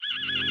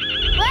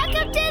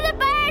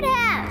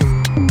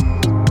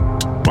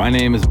My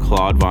name is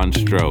Claude Von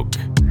Stroke.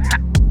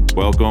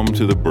 Welcome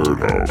to the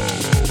Birdhouse.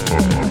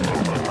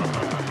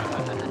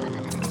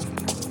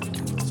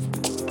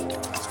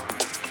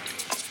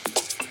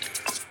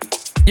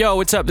 Yo,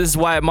 what's up? This is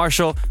Wyatt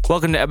Marshall.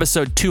 Welcome to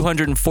episode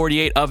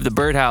 248 of The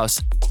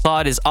Birdhouse.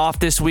 Claude is off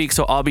this week,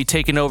 so I'll be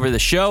taking over the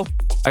show.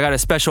 I got a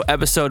special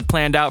episode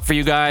planned out for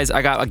you guys.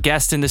 I got a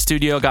guest in the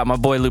studio. Got my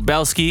boy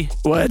Lubelski.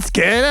 What's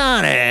going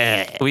on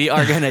it? We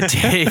are gonna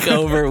take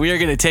over. We are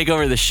gonna take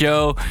over the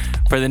show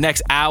for the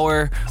next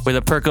hour with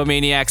a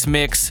Percomaniacs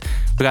mix.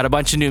 We got a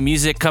bunch of new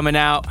music coming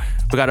out.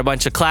 We got a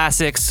bunch of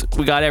classics.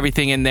 We got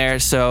everything in there.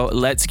 So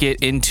let's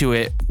get into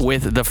it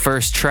with the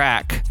first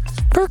track.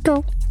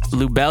 Perco.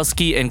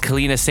 Lubelski and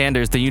Kalina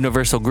Sanders, The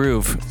Universal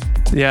Groove.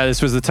 Yeah,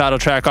 this was the title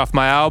track off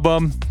my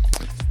album.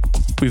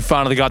 We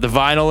finally got the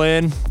vinyl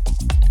in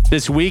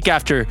this week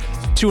after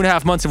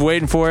 2.5 months of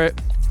waiting for it.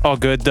 All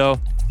good though.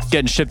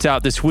 Getting shipped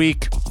out this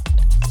week.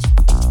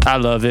 I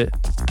love it.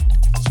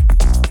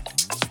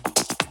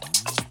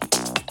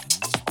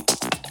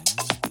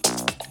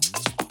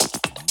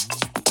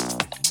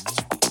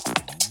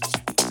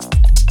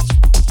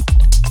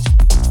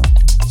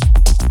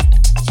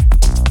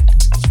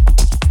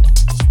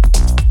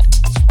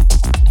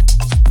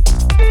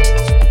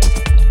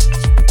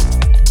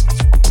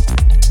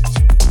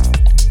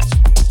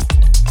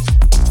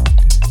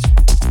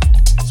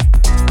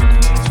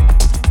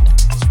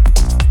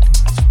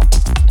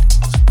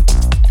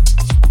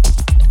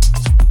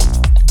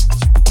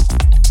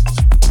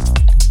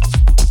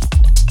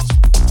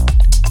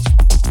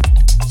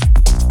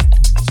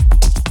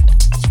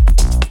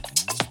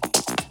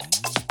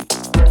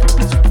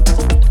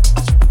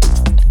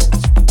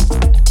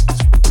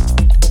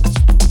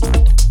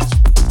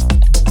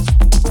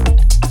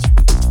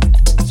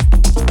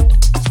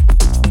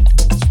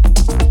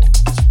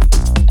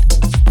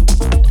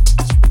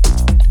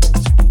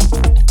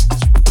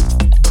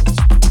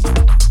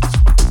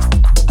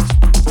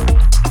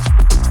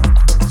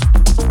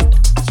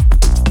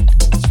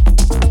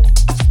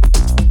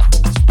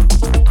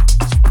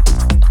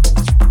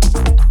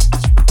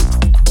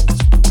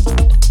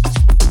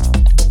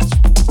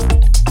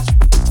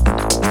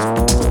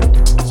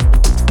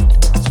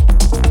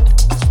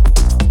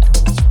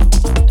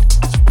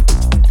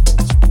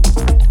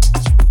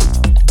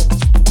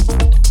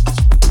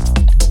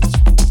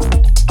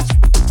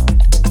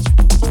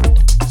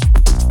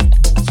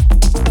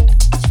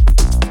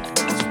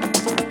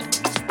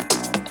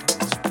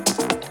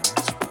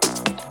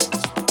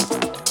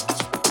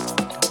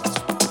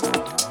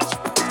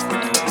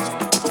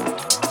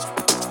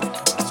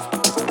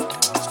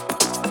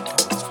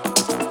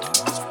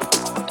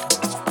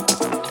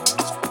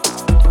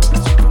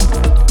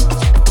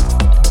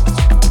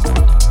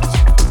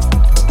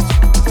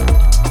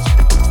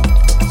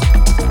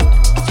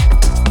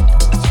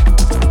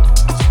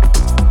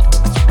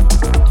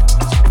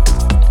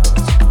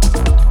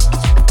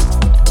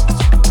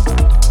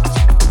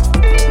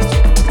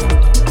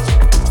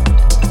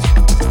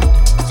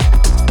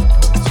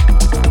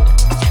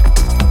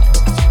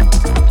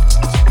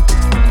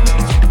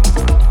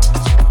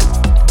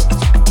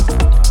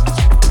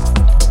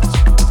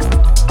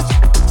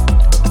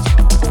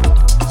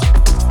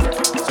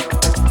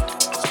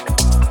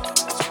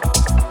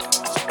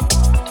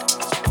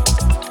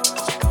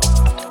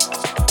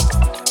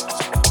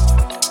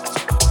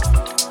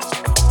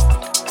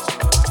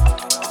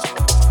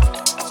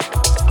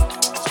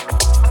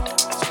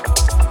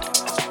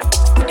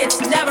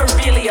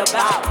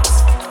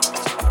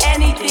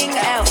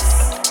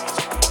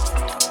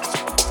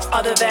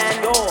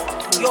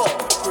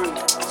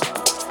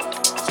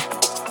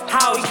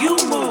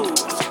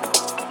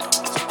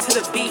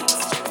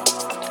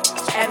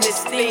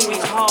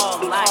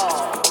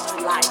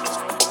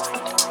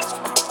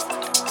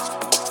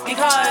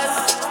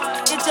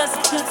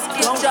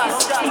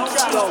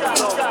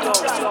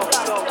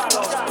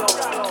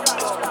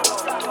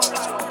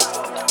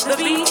 The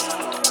beat,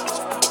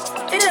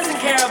 it doesn't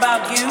care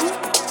about you.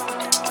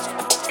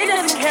 It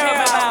doesn't care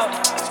about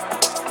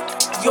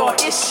your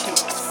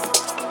issues,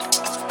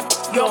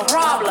 your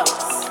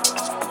problems.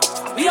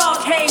 We all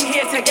came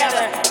here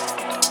together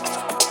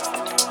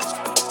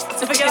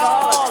to forget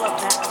all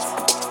of that,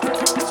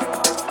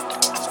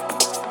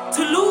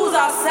 to lose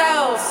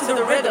ourselves to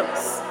the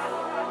rhythms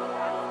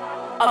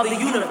of the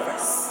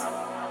universe.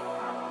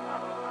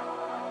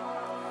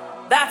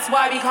 That's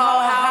why we call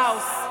our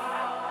house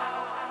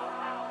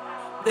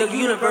the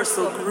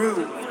universal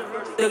groove,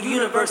 the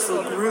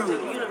universal groove,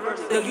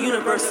 the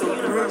universal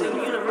groove, the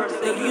universal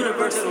groove, the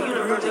universal, the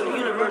universal, the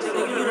universal,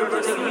 the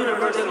universal, the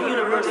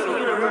universal, the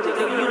universal,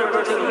 the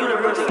universal, the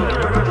universal.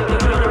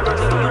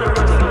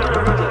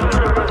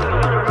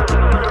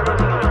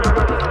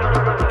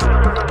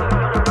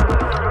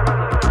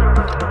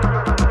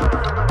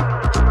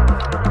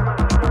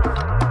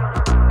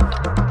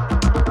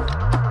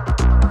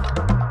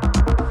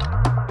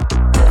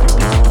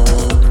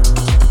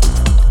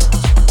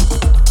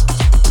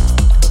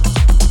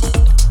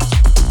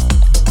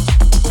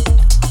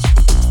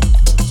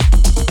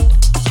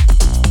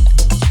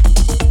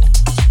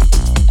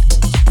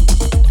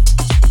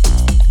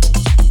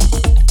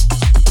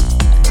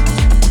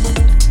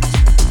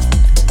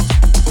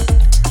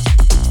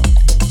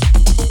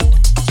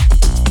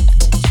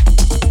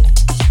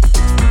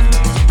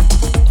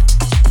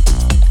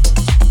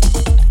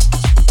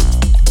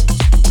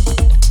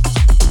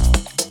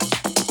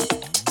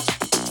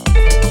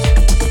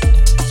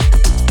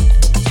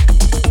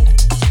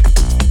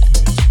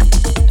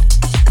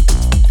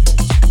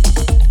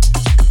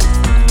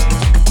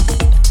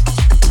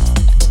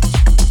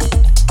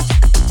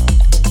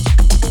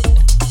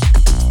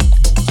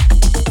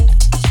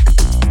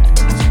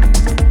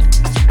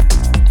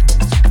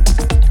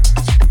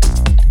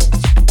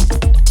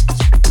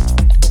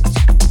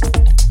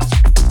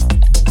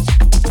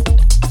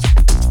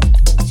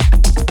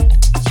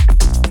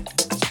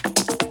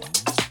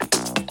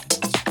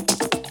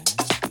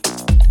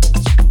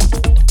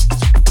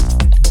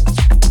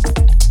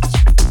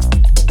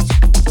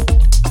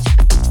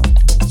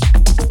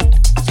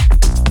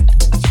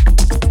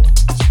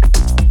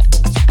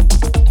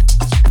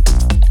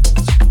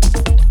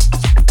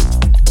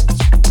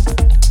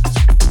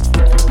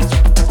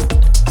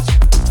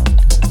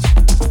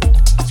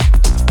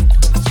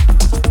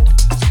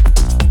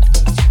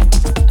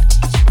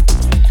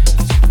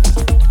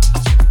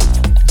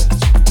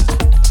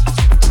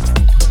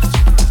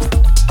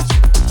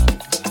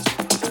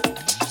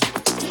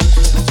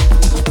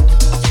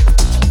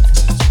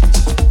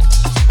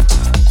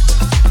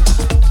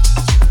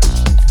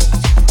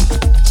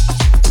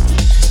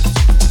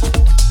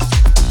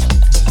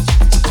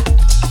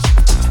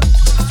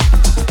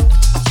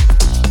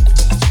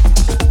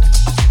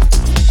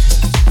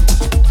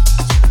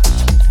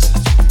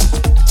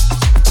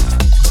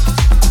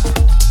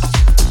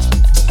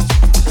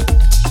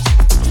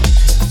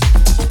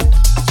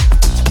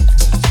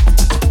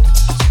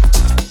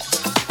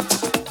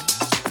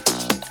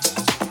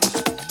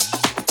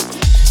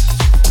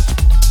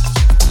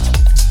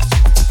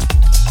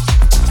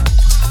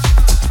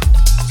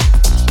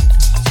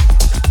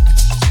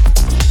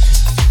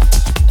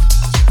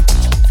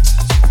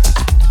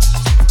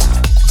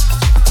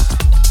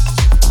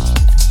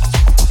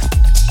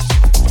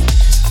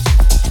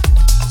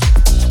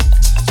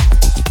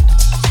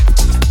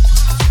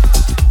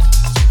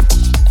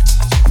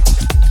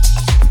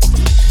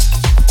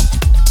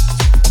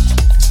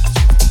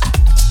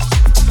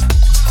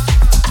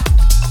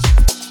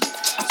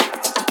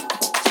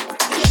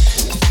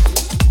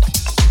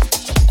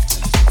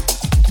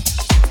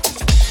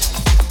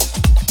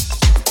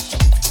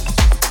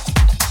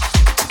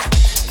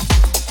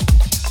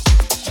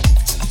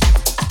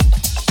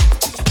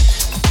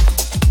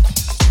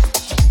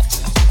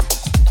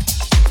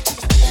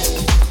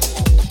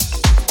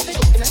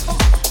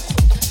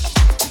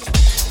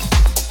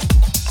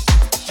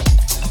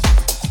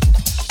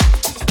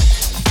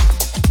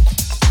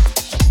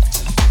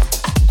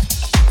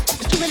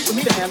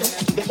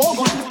 They all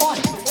go to the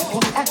party. All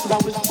they ask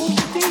about was who's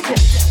the DJ.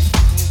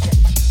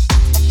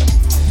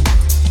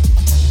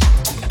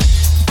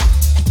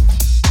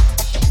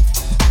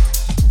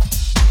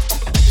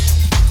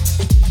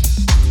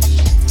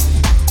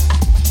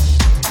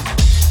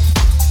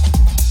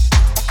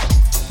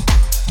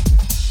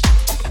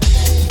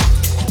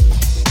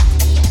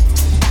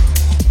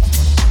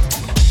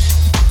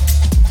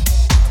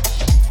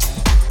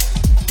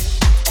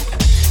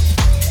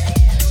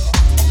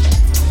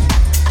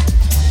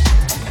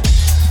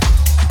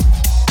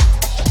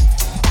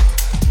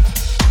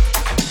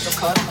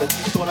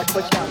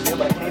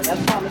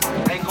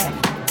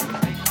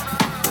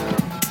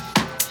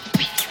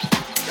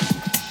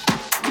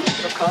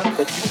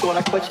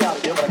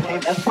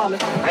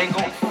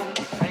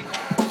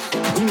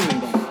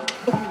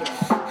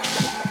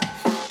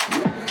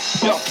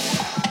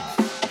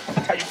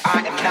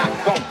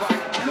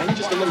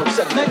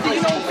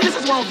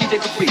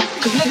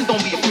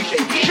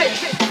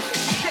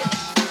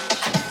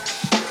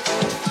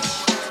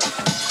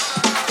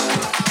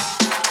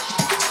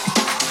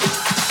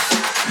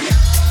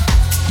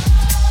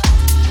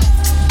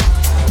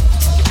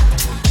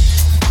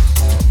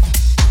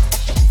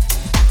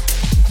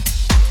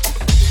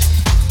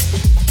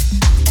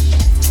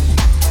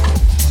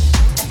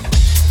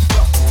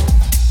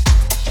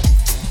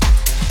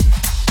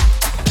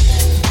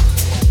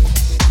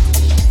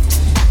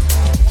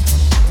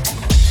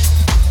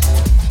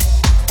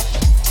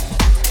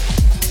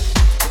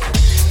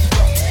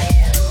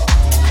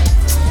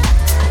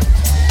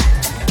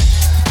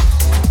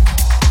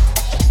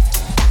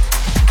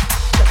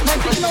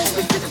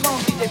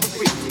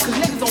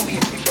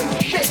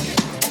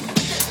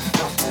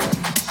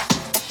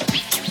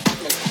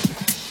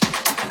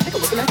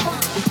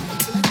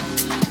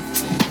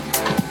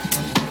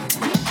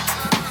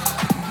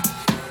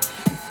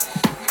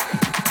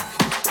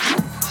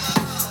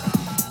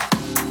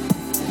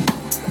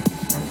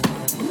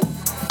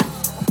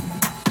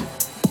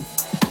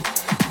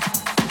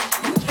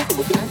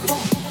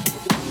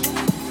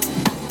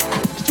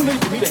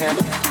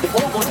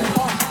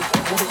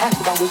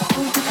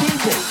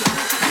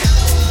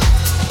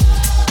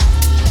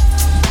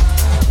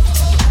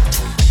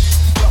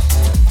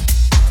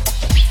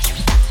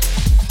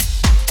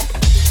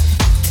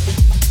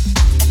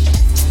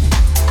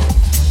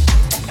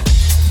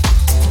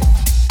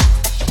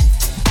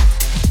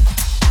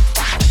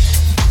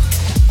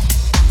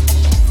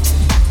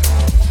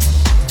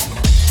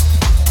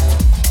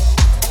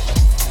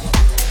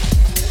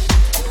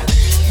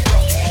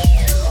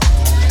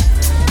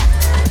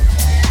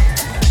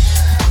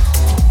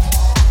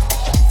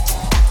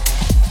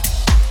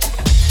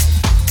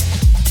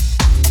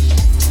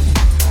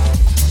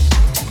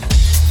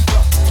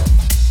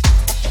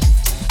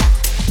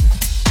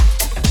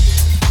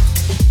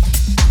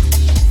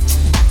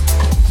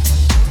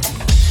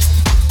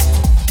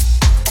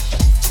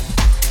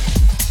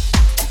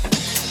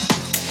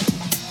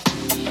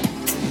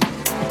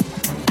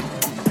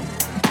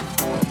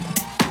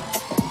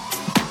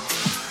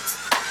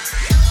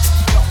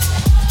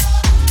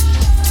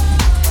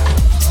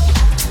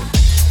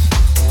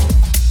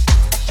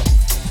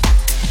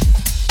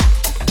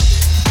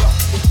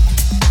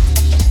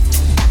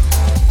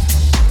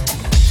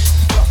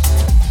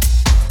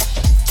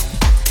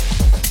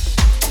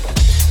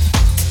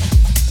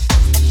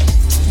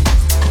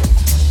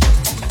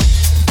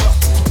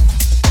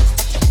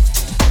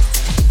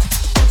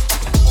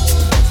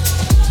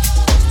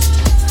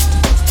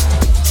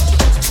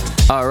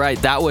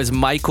 That was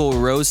Michael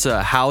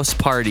Rosa, House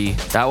Party.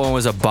 That one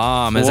was a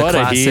bomb. It's what a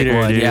classic heater,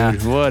 one. Dude. Yeah.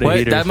 What a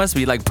heater. That must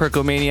be like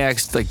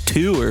Percomaniacs, like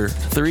 2 or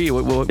 3.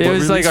 What it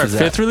was like our was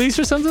 5th release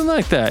or something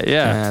like that.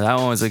 Yeah. That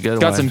one was a good one.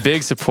 Got some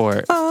big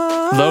support.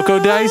 Loco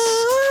Dice.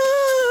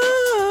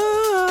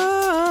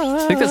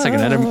 I think that's like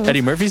an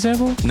Eddie Murphy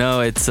sample.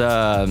 No, it's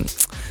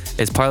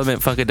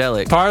Parliament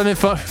Funkadelic.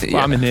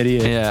 Yeah. I'm an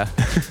idiot. Yeah.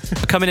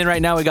 Coming in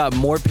right now, we got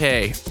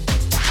Morpay,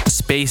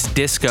 Space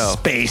Disco.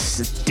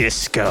 Space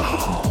Disco.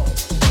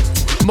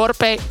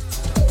 Morpay.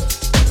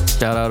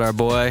 Shout out our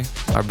boy,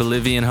 our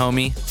Bolivian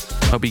homie.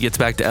 Hope he gets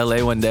back to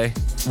LA one day.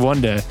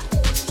 One day.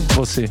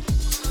 We'll see.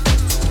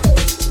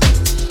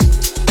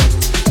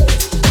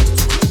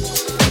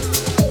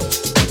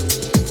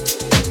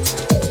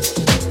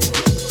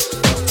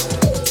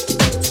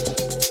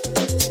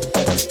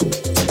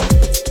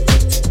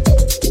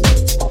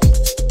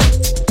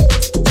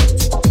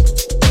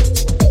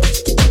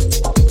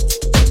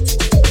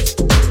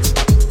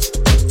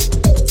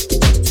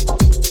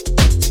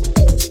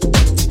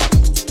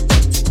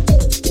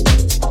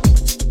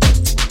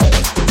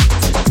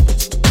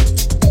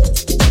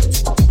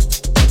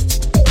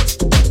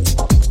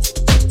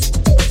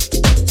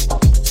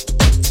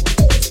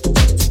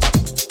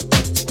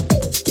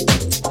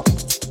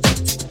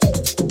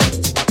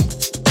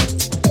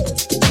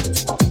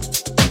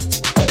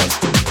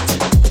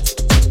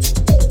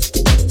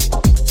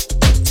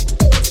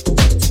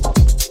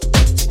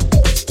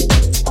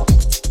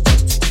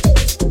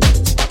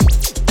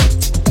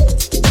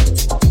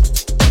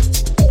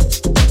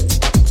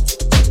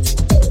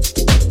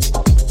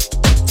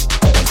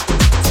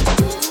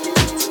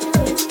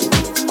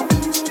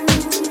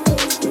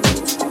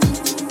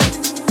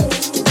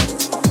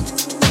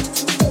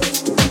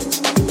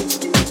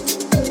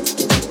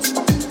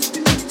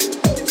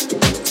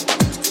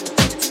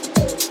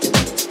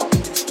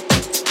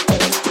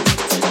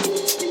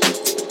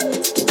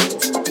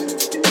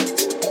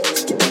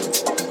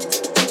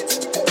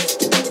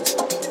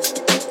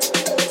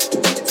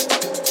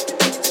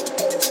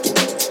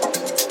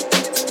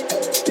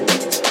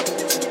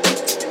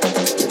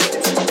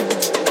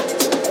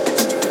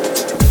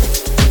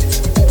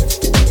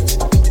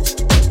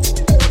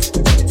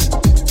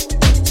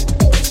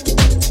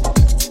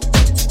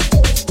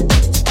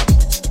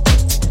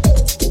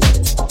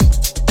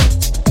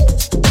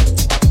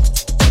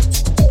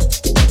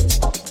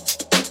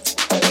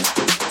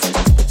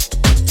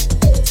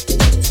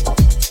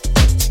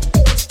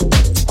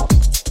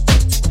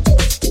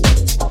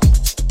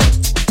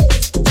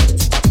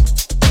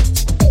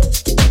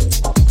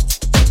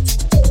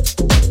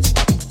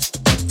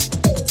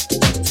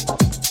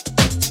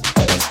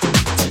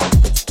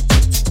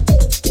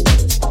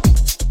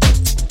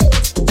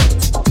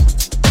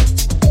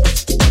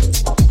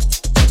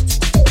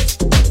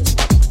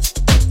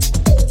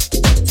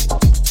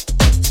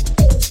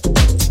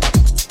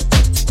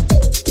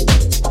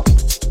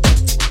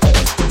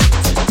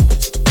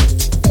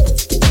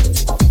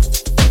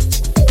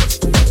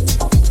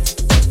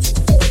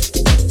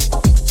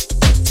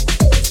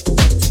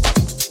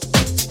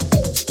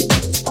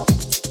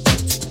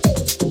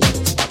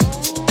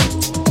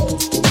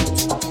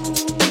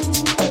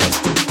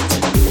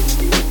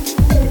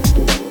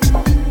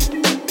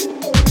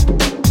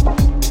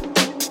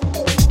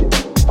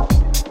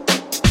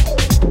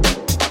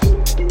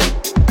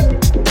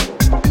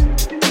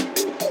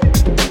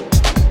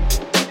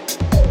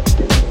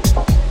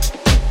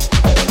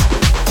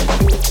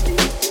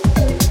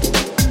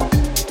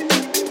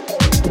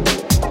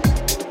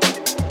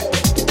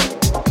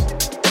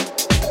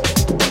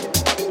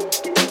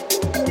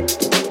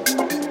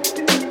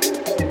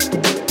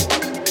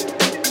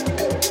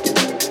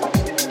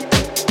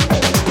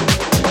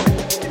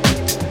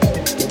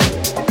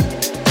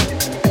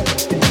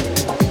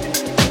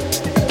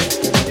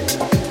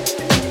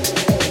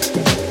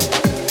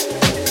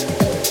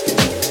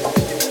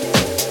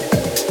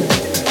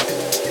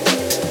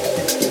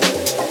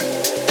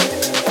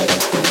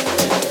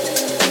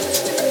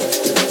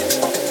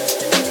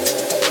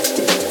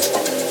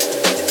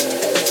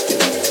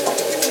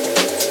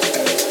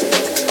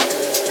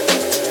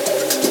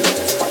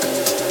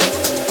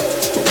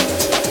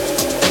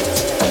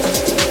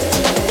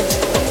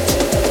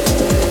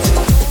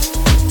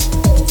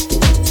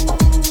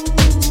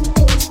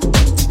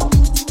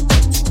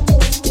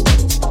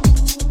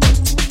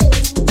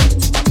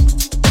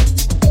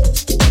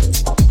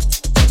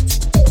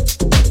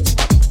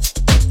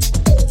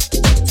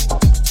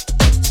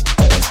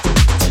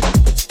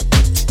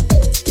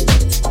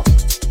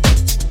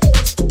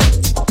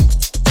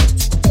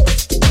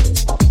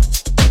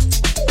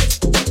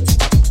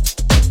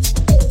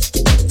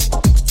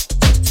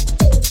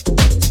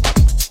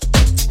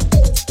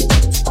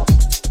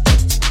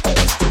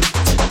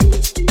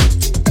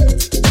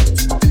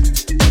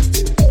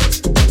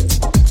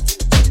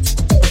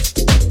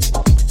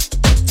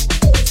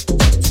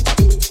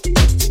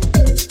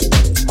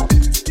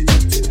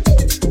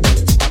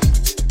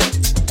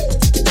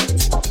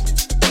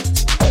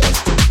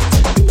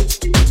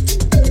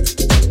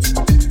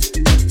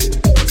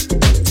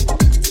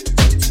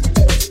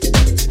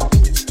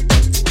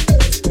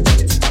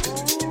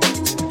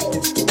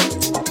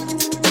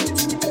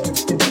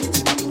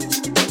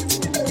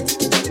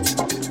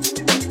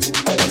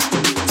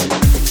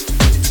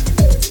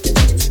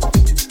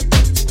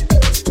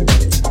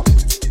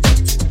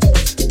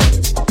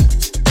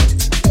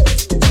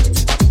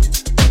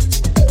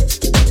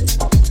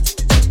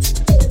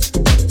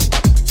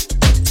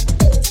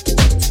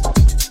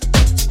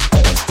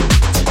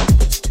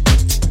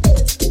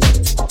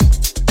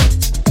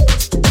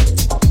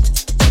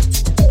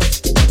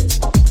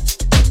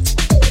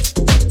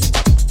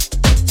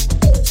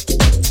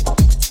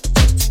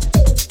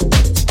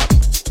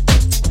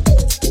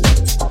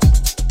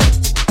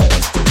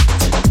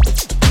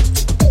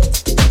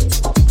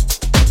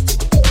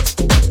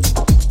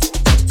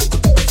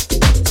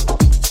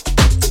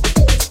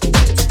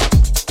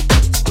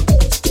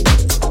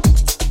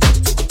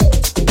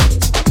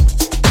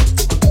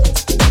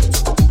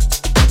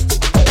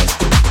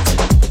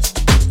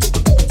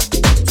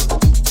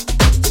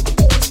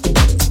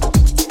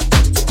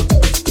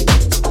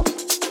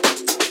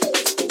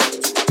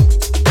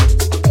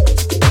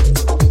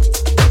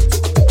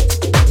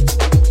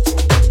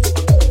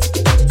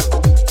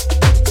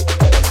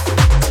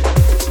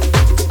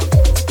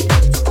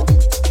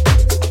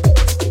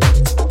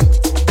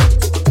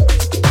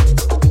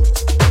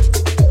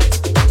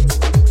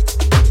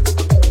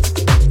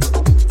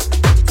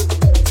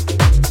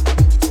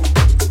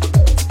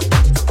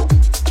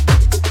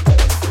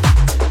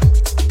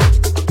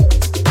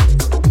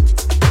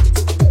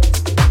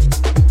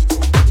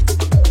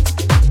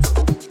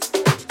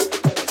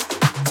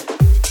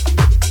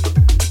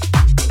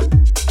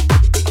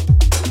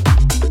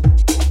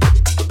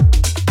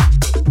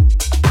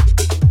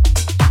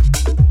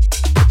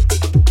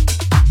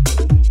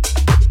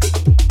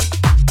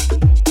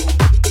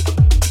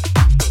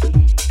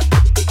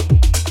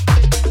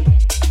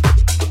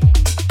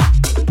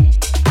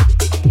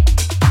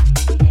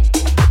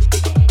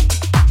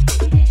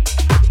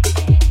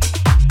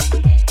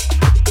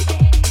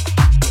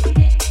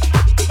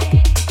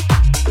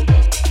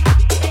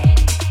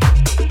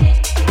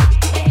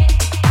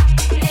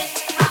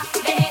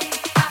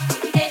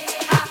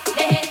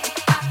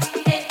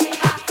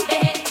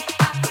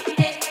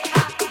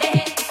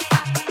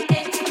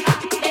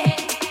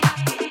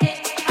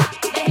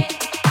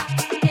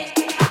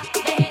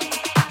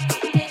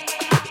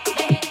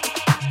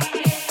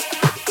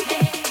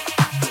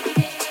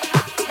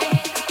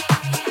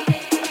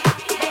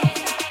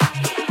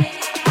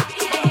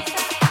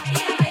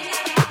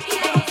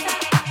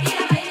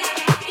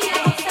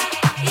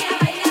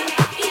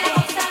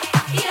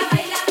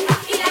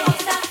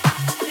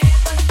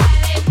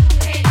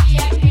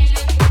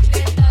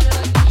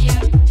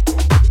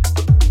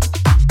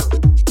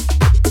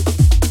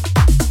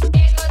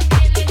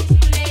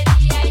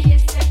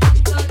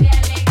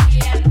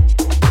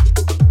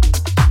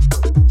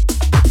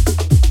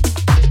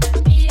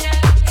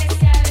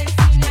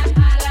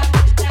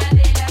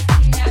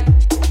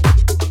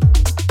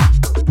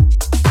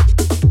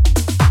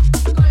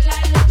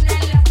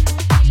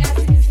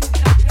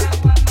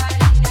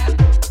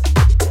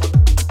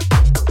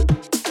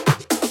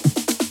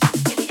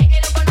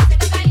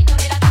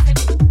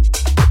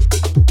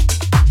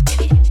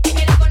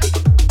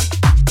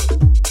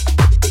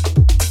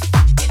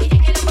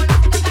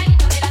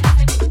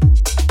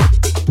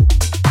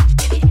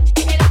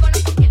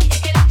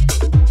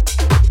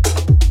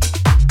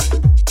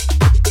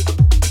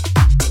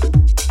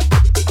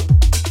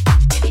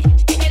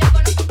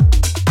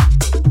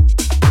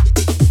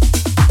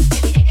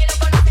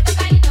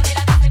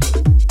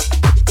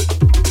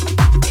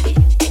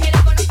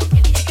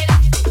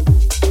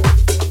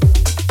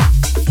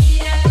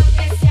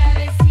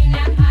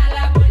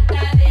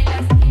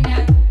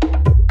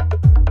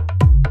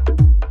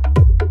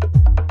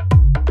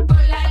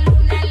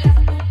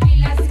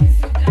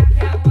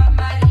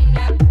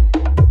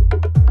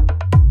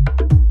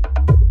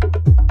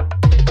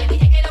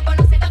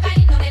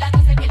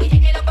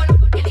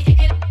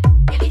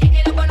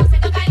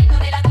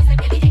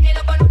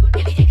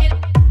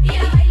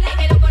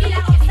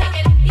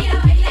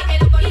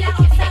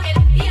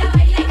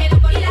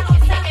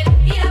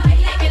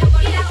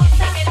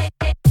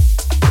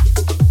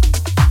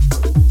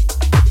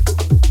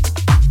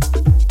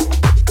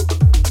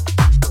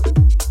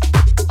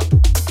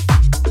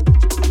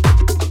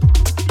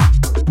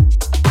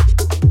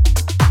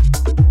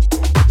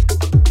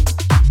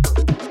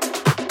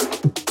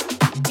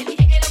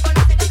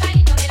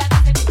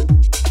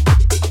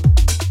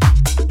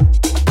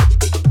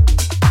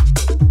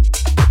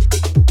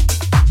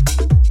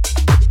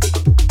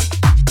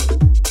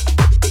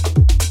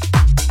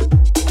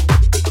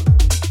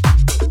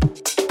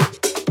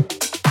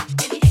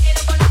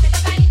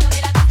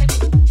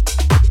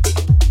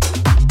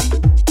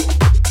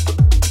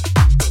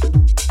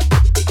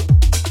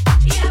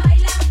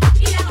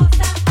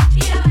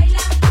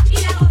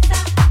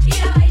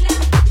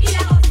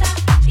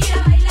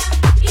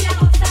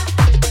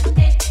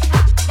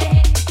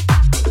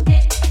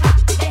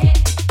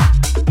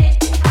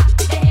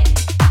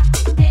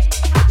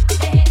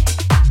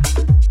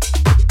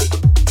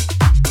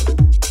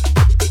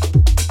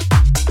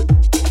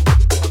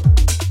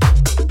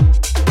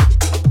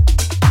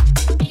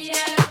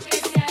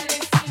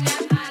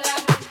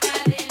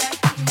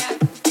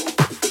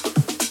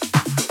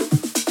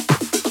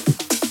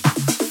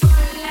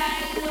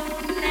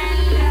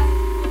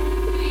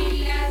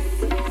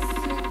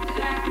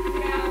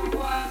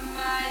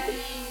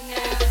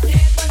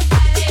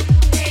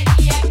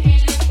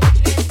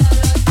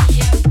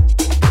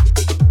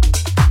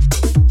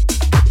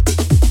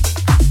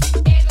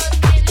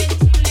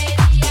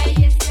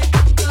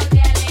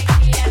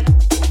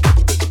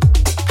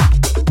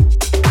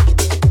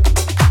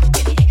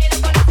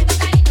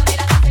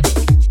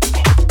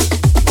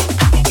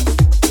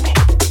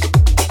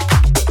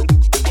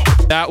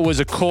 That was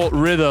Occult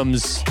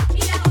Rhythms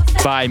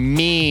by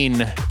Mean.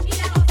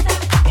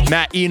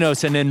 Matt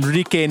Enos and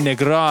Enrique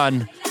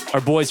Negron,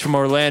 our boys from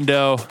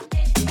Orlando.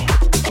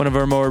 One of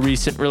our more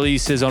recent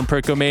releases on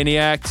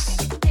Percomaniacs.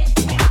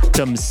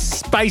 Some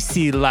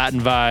spicy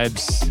Latin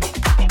vibes.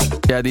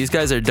 Yeah, these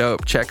guys are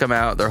dope. Check them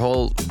out.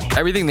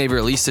 Everything they've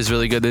released is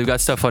really good. They've got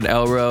stuff on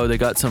Elro. They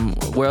got some.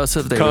 Where else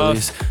have they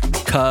released?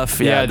 Cuff.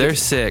 Yeah, they're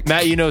sick.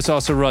 Matt Enos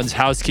also runs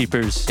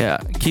Housekeepers. Yeah,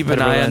 keep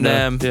an eye on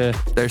them. Yeah,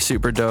 they're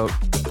super dope.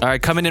 All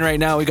right, coming in right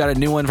now, we got a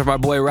new one from our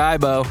boy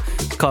Rybo.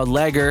 It's called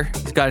Legger.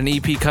 He's got an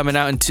EP coming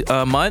out in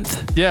a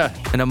month. Yeah,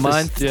 in a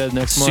month. Next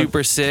month.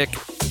 Super sick.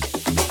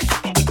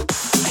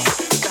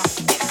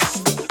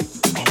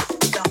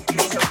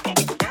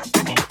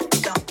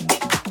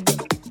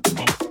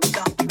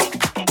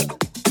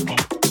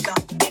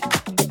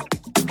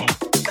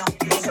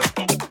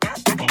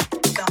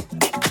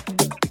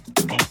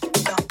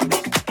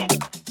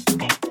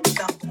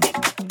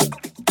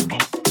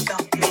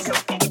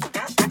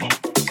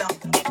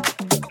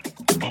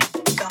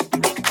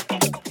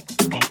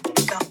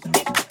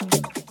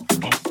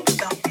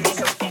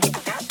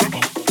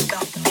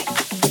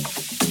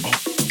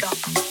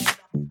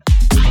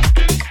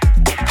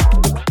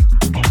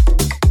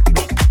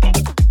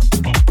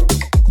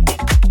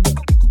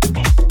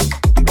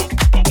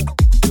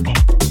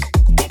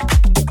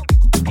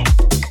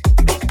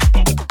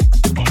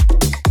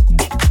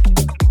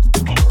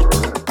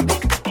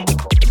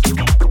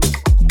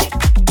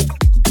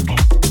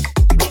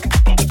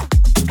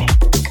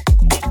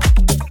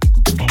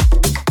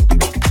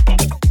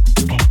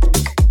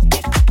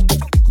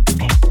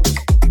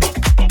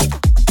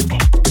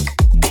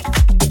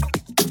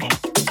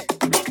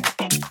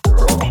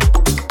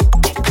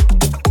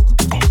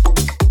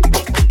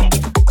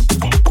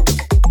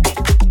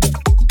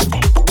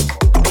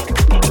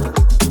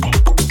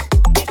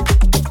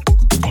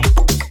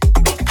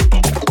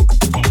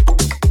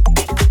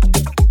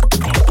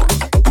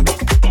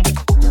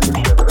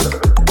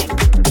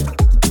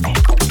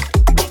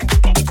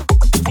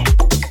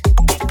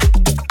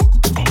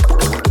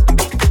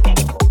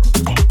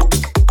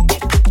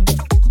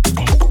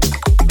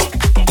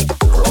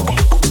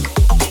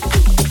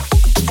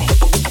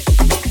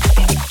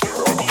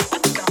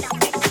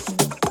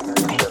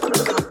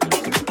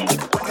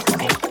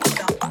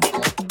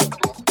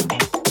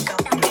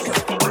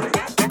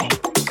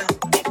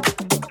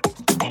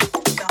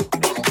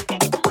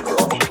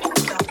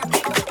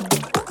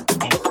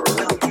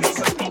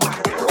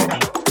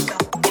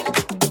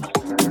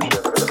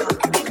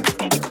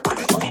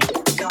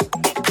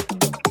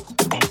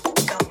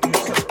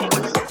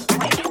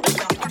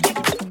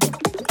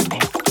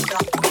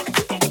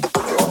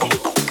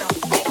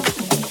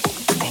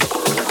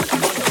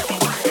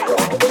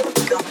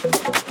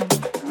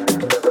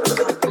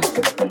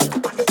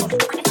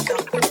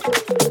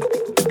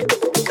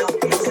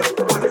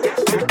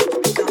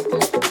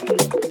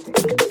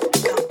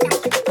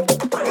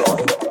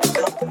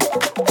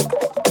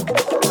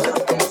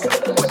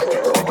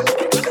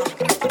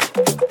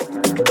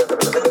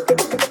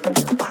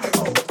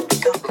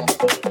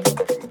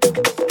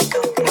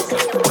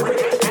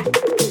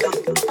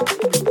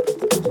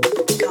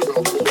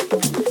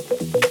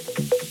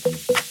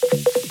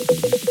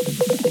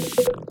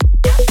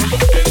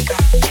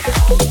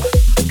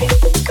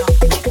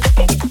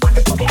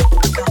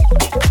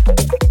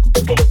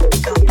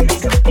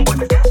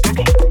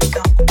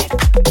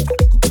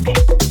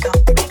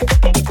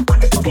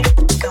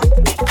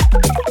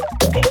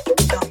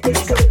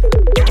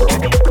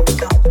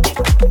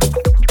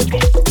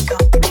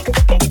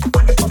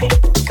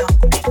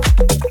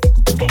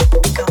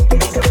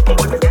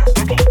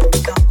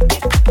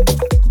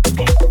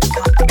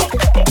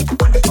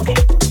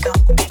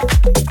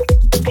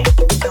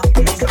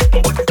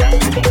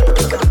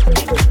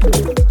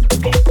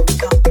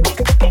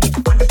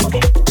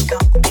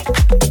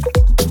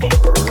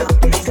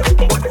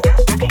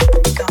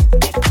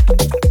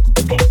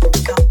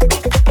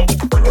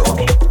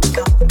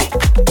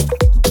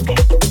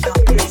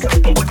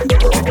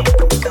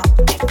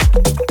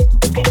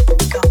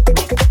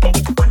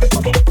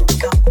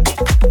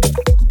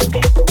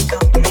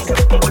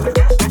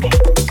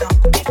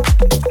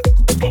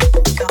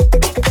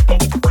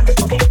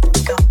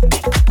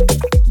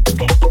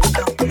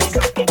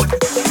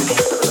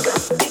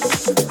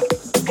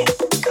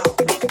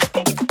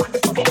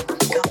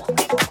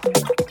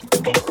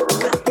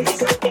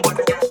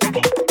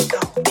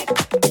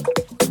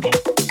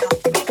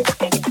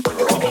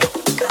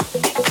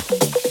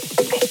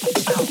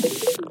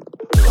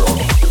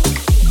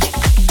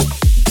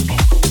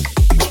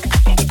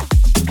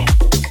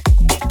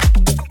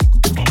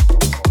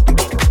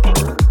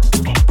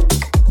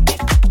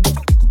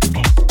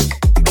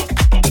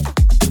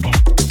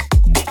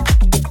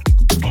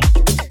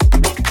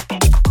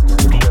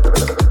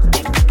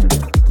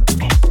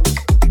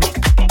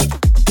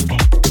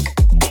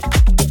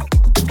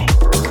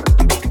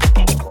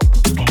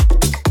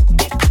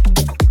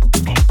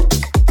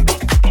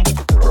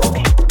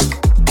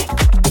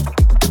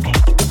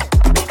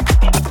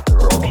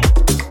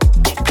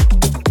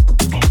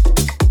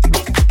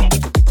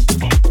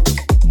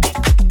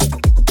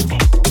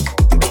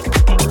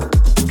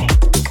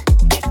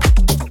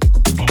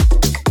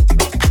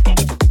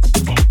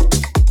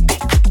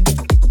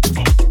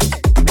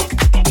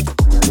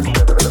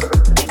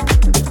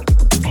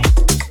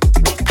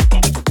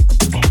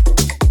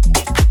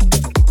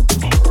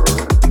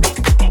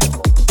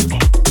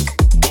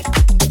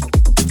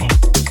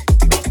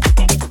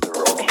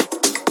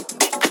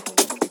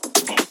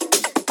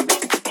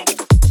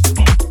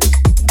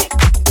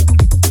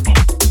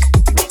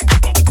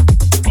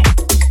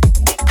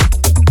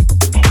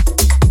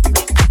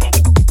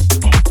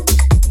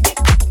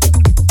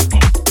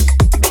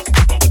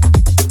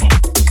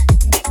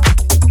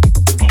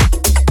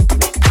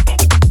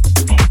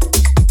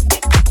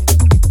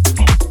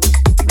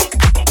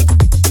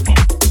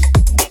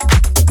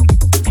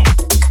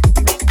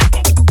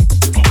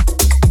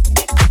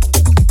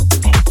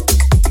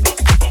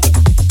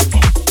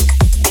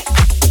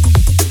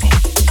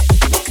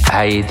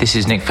 Hey, this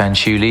is Nick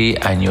Fanciulli,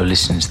 and you're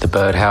listening to The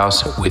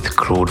Birdhouse with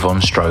Claude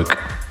Von Stroke.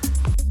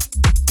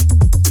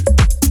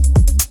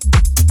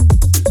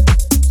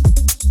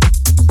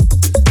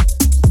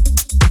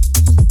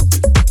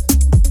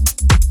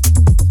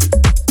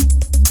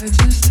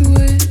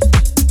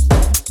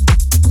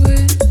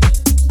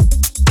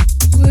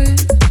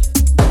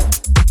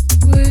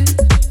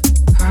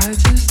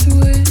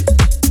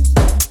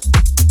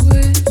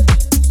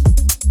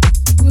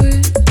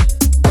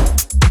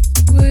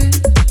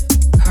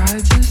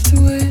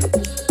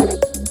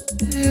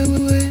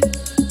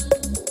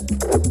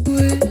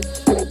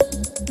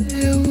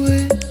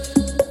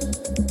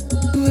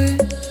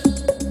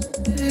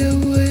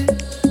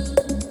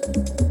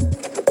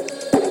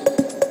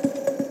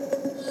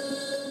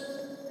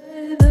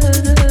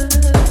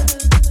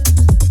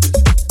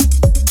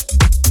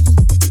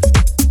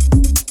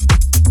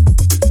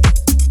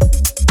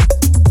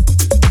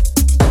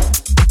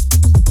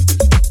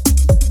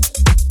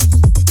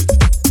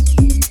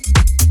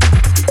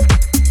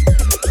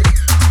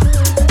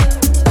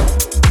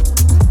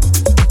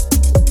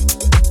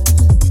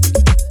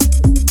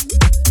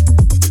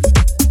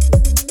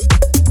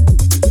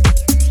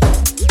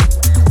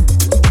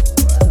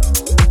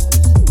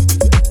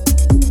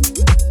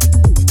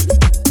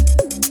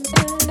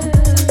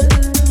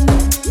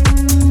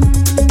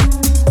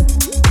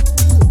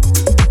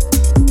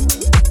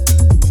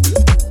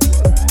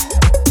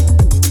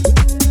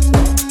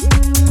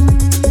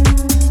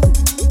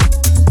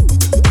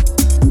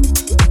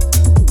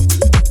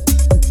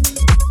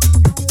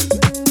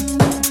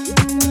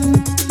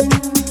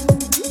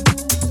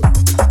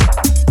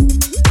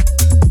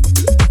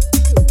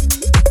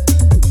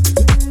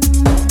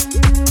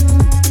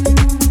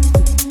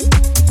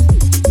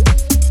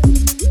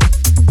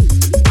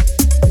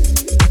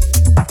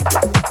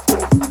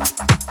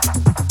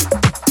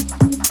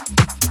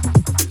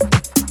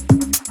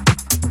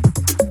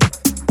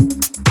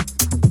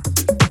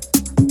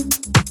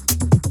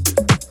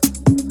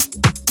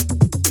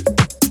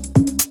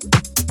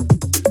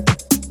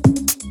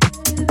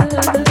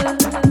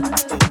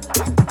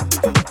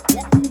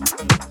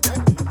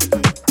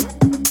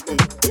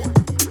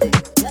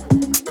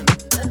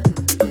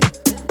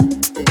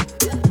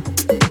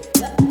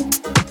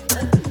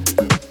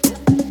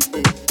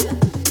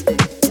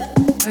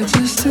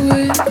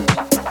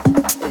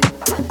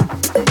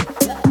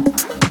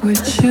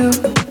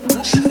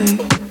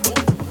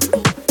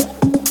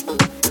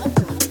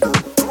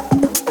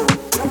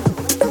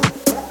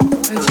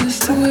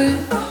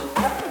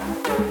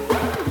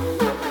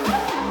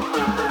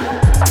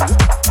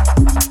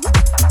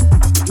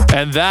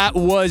 And that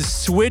was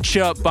Switch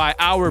Up by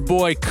our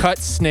boy Cut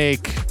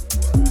Snake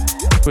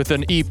with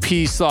an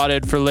EP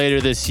slotted for later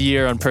this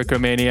year on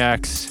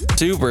Percomaniacs.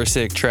 Super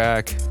sick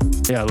track.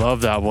 Yeah, I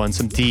love that one.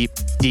 Some deep,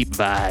 deep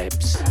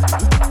vibes.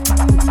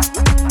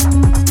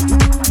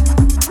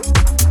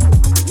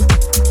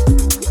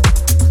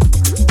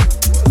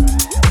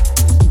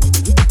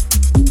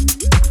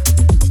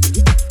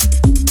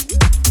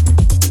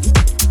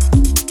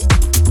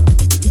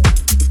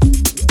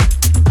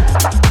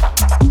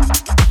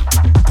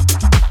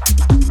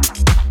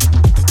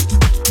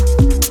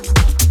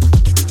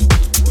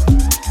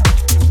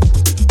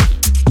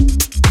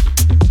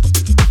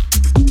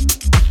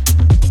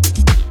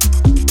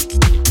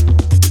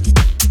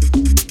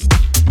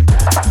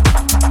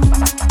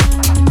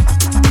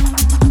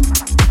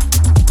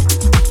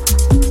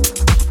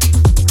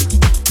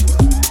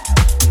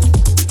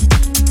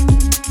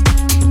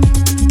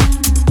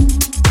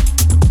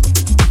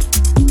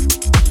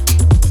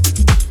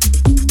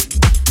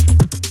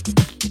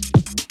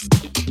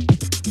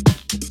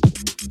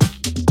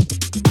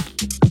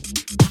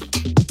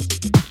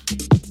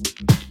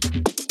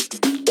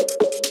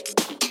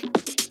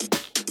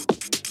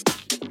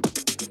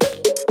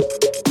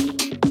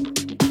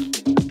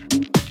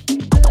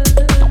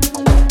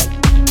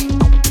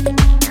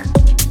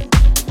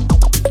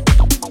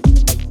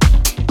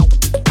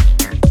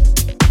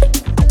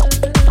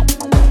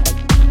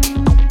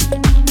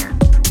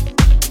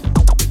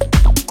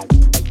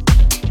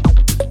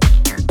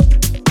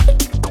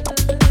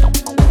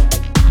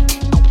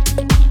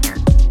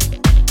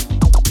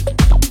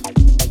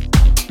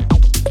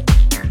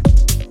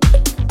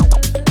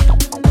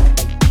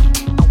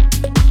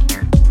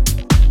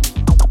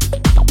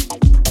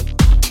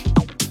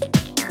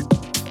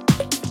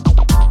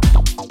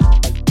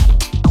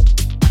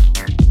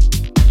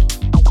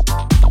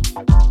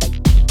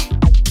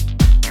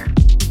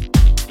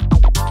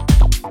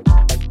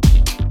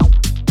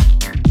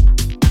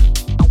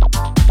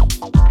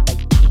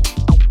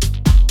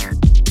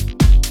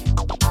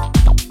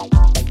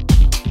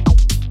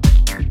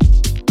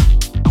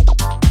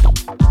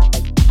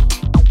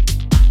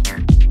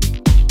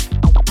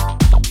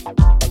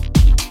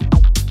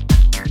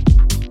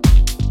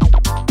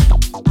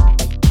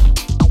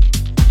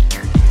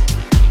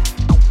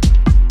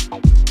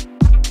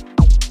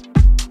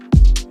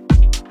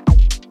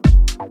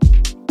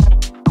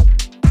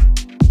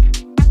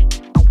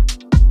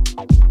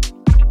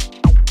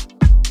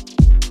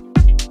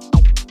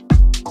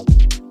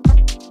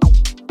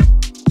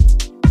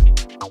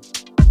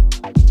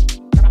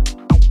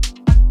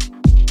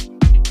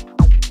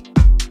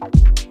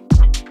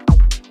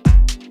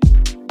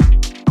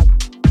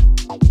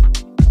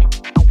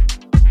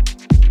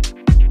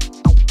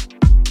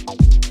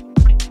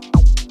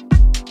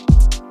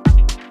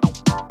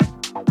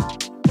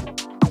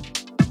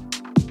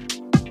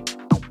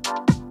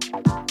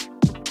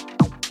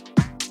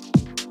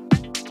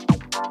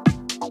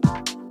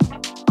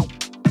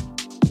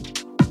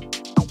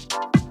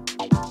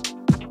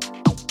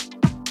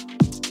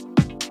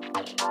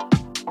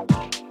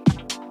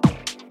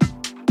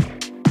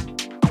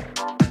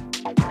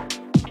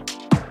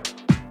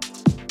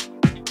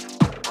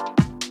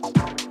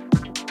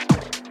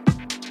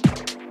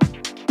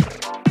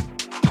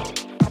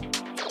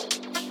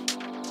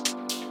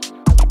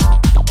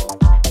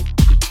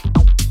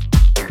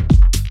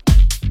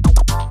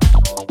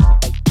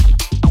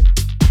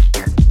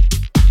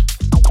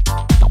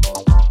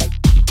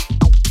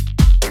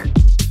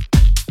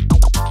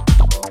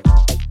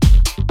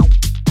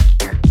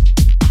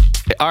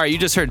 All right, you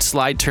just heard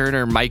Sly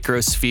Turner,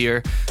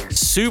 Microsphere.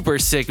 Super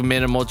sick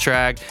minimal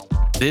track.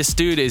 This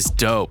dude is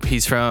dope.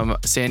 He's from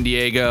San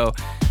Diego,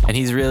 and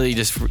he's really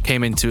just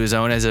came into his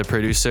own as a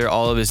producer.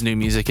 All of his new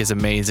music is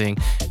amazing,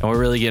 and we're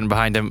really getting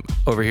behind him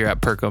over here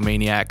at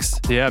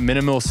Perkomaniacs. Yeah,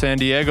 minimal San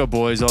Diego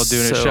boys all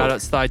doing it. So- Shout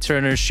out Sly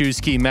Turner,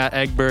 Shusky, Matt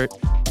Egbert.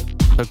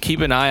 So keep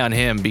an eye on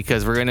him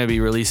because we're going to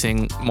be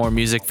releasing more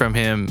music from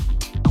him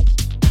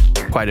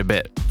quite a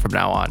bit from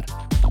now on.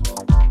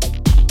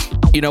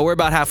 You know, we're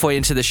about halfway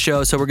into the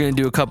show, so we're going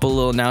to do a couple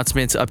little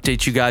announcements,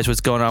 update you guys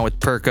what's going on with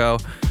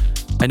Perko.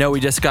 I know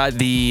we just got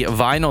the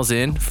vinyls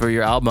in for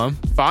your album.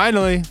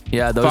 Finally.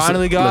 Yeah, those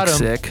Finally got look 'em.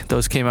 sick.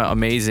 Those came out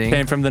amazing.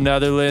 Came from the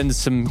Netherlands,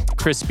 some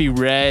crispy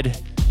red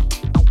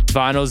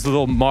vinyls, a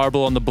little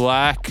marble on the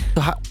black.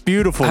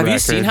 Beautiful Have record. you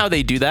seen how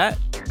they do that?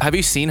 Have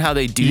you seen how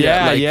they do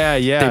Yeah,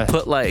 that? yeah. They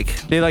put like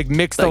They like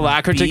mix the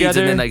lacquer beads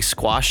together and then like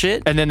squash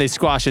it. and then they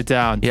squash it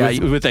down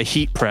with a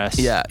heat press.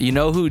 Yeah, you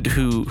know whose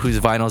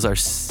vinyls are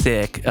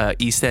sick?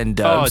 East End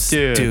Dubs.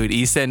 Oh, dude.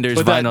 East Enders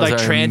With that, vinyls like, are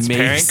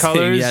transparent amazing.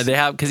 colors? Yeah, they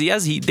have because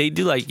they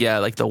do like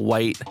the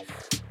white,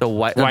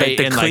 like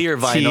the and clear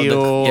like vinyl.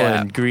 teal Yeah,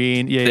 and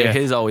green. Yeah.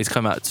 his always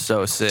come out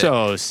so sick.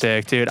 So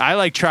sick, dude. I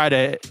like try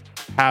to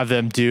have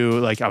them do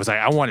like I was like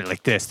I want it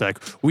like this. They're like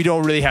we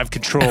don't really have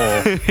control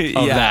of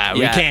that.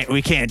 yeah.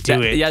 We can't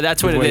do it. Yeah,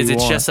 that's what the it way is. we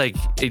It's want.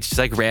 just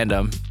like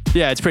random.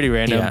 Yeah, it's pretty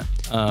random.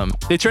 Yeah.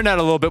 They turned out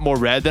a little bit more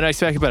red than I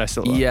expected, but I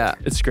still love Yeah, it.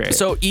 It's great.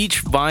 So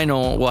each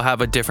vinyl will have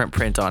a different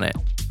print on it,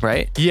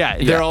 right? yeah,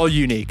 they're all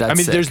unique. That's I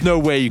mean, sick. there's no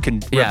way you can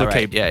Yeah,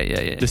 replicate right.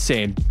 Yeah. the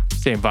same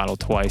vinyl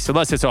twice,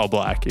 unless it's all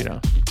black, you know.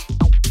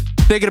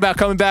 Thinking about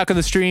coming back on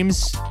the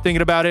streams,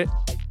 thinking about it.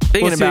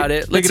 Thinking We'll see- about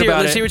it. Let's thinking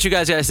about see it. what you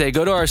guys gotta say.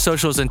 Go to our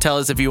socials and tell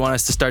us if you want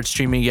us to start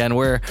streaming again.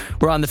 We're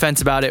on the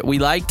fence about it. We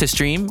like to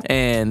stream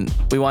and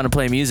we want to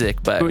play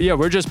music, but Yeah,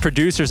 we're just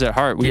producers at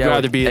heart. We'd Yeah,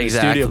 rather be in the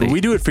studio, exactly. but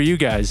we do it for you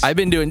guys. I've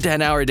been doing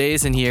 10-hour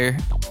days in here,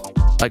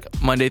 like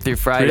Monday through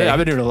Friday. Yeah, I've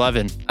been doing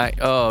 11. Had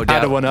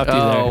to one-up you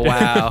Oh, there.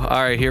 wow.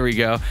 All right, here we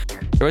go.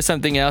 There was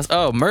something else.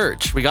 Oh,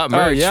 merch. We got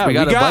merch. yeah, we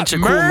got we a got bunch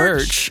of cool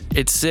merch. merch.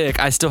 It's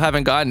sick. I still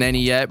haven't gotten any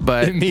yet,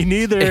 but Me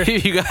neither.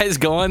 if you guys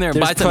go on there and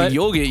buy There's something,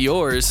 you'll get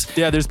yours.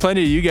 Yeah, there's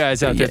plenty of you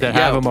guys out there that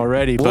have them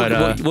already,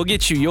 We'll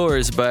get you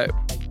yours, but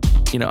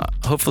you know,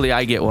 hopefully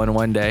I get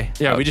one day.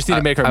 Yeah, we just need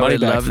to make our money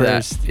would back love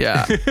first.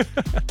 That.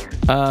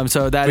 Yeah.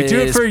 So that we is do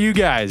it for you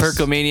guys.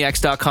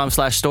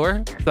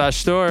 Perkomaniacs.com/store.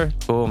 /store.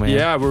 Cool, man.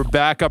 Yeah, we're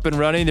back up and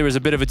running. There was a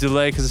bit of a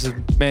delay because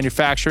of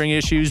manufacturing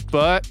issues,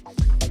 but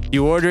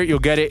you order it, you'll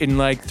get it in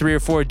like 3 or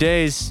 4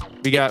 days.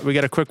 We got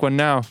a quick one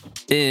now.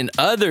 In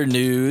other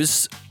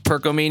news,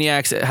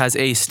 Perkomaniacs has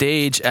a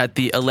stage at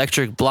the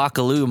Electric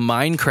Blockaloo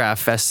Minecraft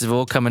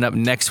Festival coming up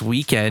next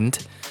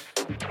weekend.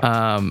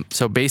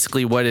 So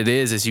basically what it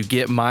is you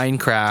get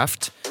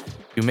Minecraft,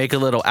 you make a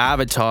little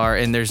avatar,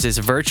 and there's this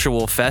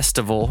virtual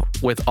festival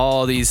with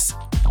all these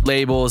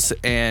labels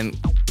and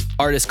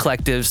artist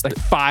collectives Like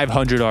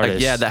 500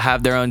 artists. that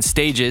have their own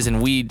stages,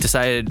 and we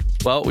decided,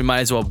 well, we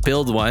might as well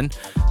build one.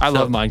 I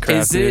love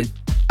Minecraft, dude.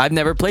 I've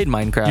never played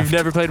Minecraft. You've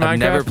never played I've Minecraft?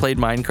 never played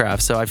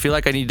Minecraft, so I feel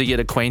like I need to get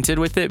acquainted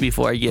with it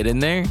before I get in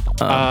there.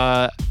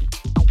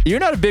 You're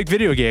not a big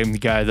video game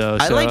guy though.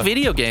 I so- like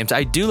video games.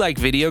 I do like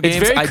video games.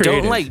 very I don't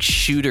creative. like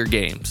shooter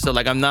games. So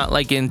like I'm not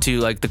like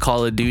into like the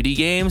Call of Duty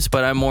games,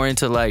 but I'm more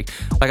into like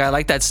I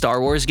like that Star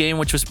Wars game,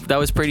 which was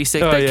pretty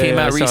sick. Oh, that yeah, came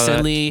yeah, out I saw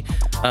that. recently.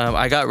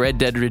 I got Red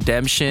Dead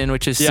Redemption,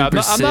 which is Yeah, super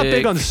I'm not big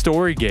sick. on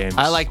story games.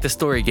 I like the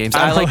story games.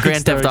 I I like like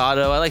Grand Theft story-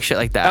 Auto. I like shit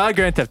like that. I like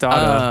Grand Theft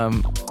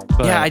Auto.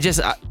 but- Yeah,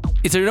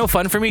 it's no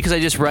fun for me because I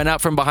just run out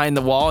from behind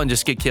the wall and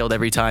just get killed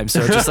every time.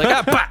 So it's just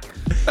like,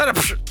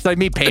 It's like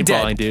me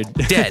paintballing, dude.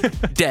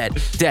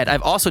 dead.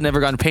 I've also never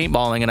gone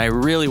paintballing, and I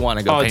really want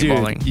to go Oh,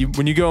 paintballing. dude!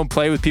 When you go and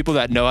play with people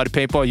that know how to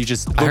paintball, you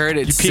just I heard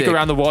you it's peek sick.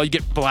 around the wall, you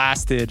get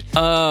blasted.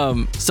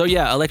 So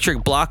yeah, Electric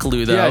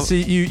Blockaloo though. Yeah, so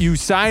you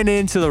sign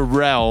into the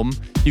realm.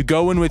 You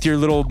go in with your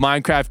little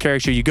Minecraft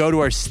character. You go to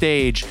our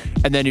stage,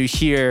 and then you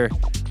hear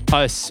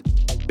us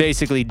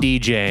basically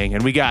DJing.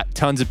 And we got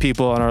tons of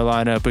people on our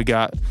lineup. We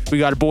got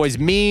our boys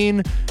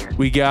Mean.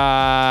 We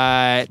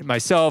got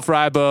myself,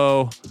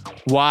 Rybo,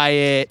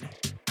 Wyatt,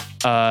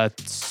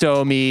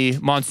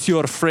 Somi,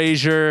 Monsieur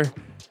Fraser,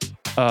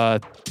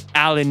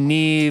 Alan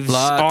Neves,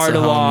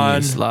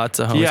 Ardalon. Lots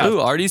of homies. Yeah. Ooh,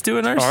 Artie's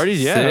doing ours?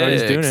 Artie's, yeah,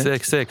 Artie's doing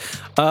it. Sick.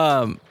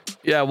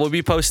 Yeah, we'll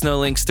be posting the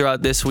links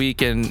throughout this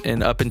week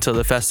and up until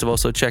the festival,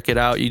 so check it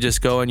out. You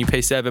just go and you pay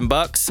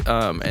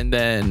 $7, and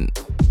then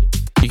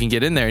you can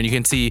get in there and you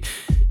can see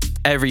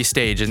every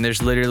stage, and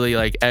there's literally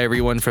like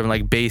everyone from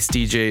like bass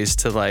DJs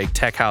to like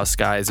tech house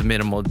guys,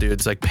 minimal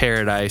dudes, like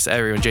Paradise,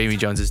 everyone. Jamie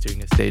Jones is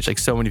doing a stage. Like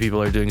so many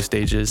people are doing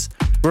stages.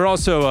 We're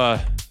also we're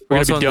gonna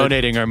also be on the-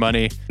 donating our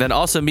money. Then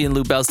also me and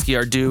Lou Belsky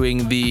are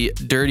doing the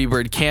Dirty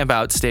Bird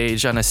Campout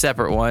stage on a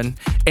separate one,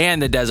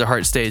 and the Desert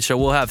Heart stage. So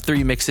we'll have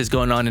 3 mixes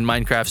going on in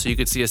Minecraft. So you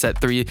could see us at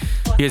 3. You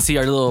can see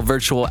our little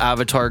virtual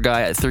avatar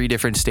guy at 3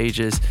 different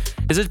stages.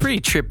 It's a pretty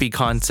trippy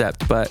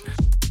concept, but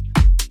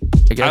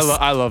I guess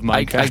I love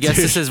Minecraft. I guess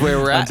this is where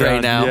we're I'm at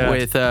right down, now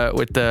yeah.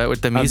 with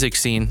the music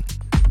scene.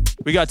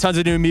 We got tons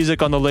of new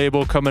music on the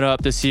label coming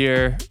up this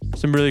year.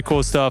 Some really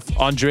cool stuff.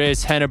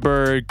 Andreas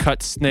Henneberg,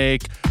 Cut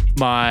Snake,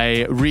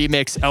 my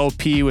remix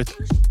LP with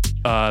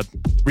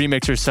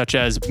remixers such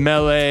as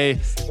Melee,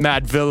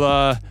 Mad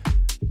Villa,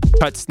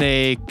 Cut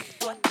Snake,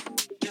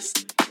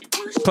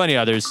 plenty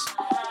others.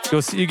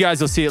 You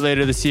guys will see it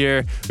later this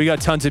year. We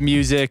got tons of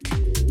music.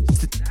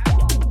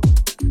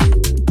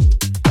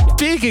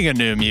 Speaking of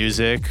new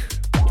music,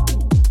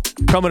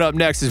 coming up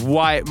next is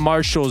Wyatt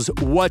Marshall's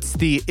What's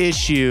the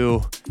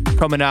Issue?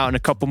 Coming out in a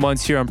couple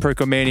months here on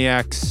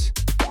Percomaniacs.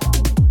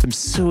 Some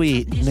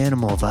sweet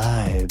minimal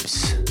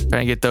vibes.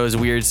 Trying to get those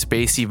weird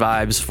spacey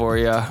vibes for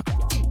you.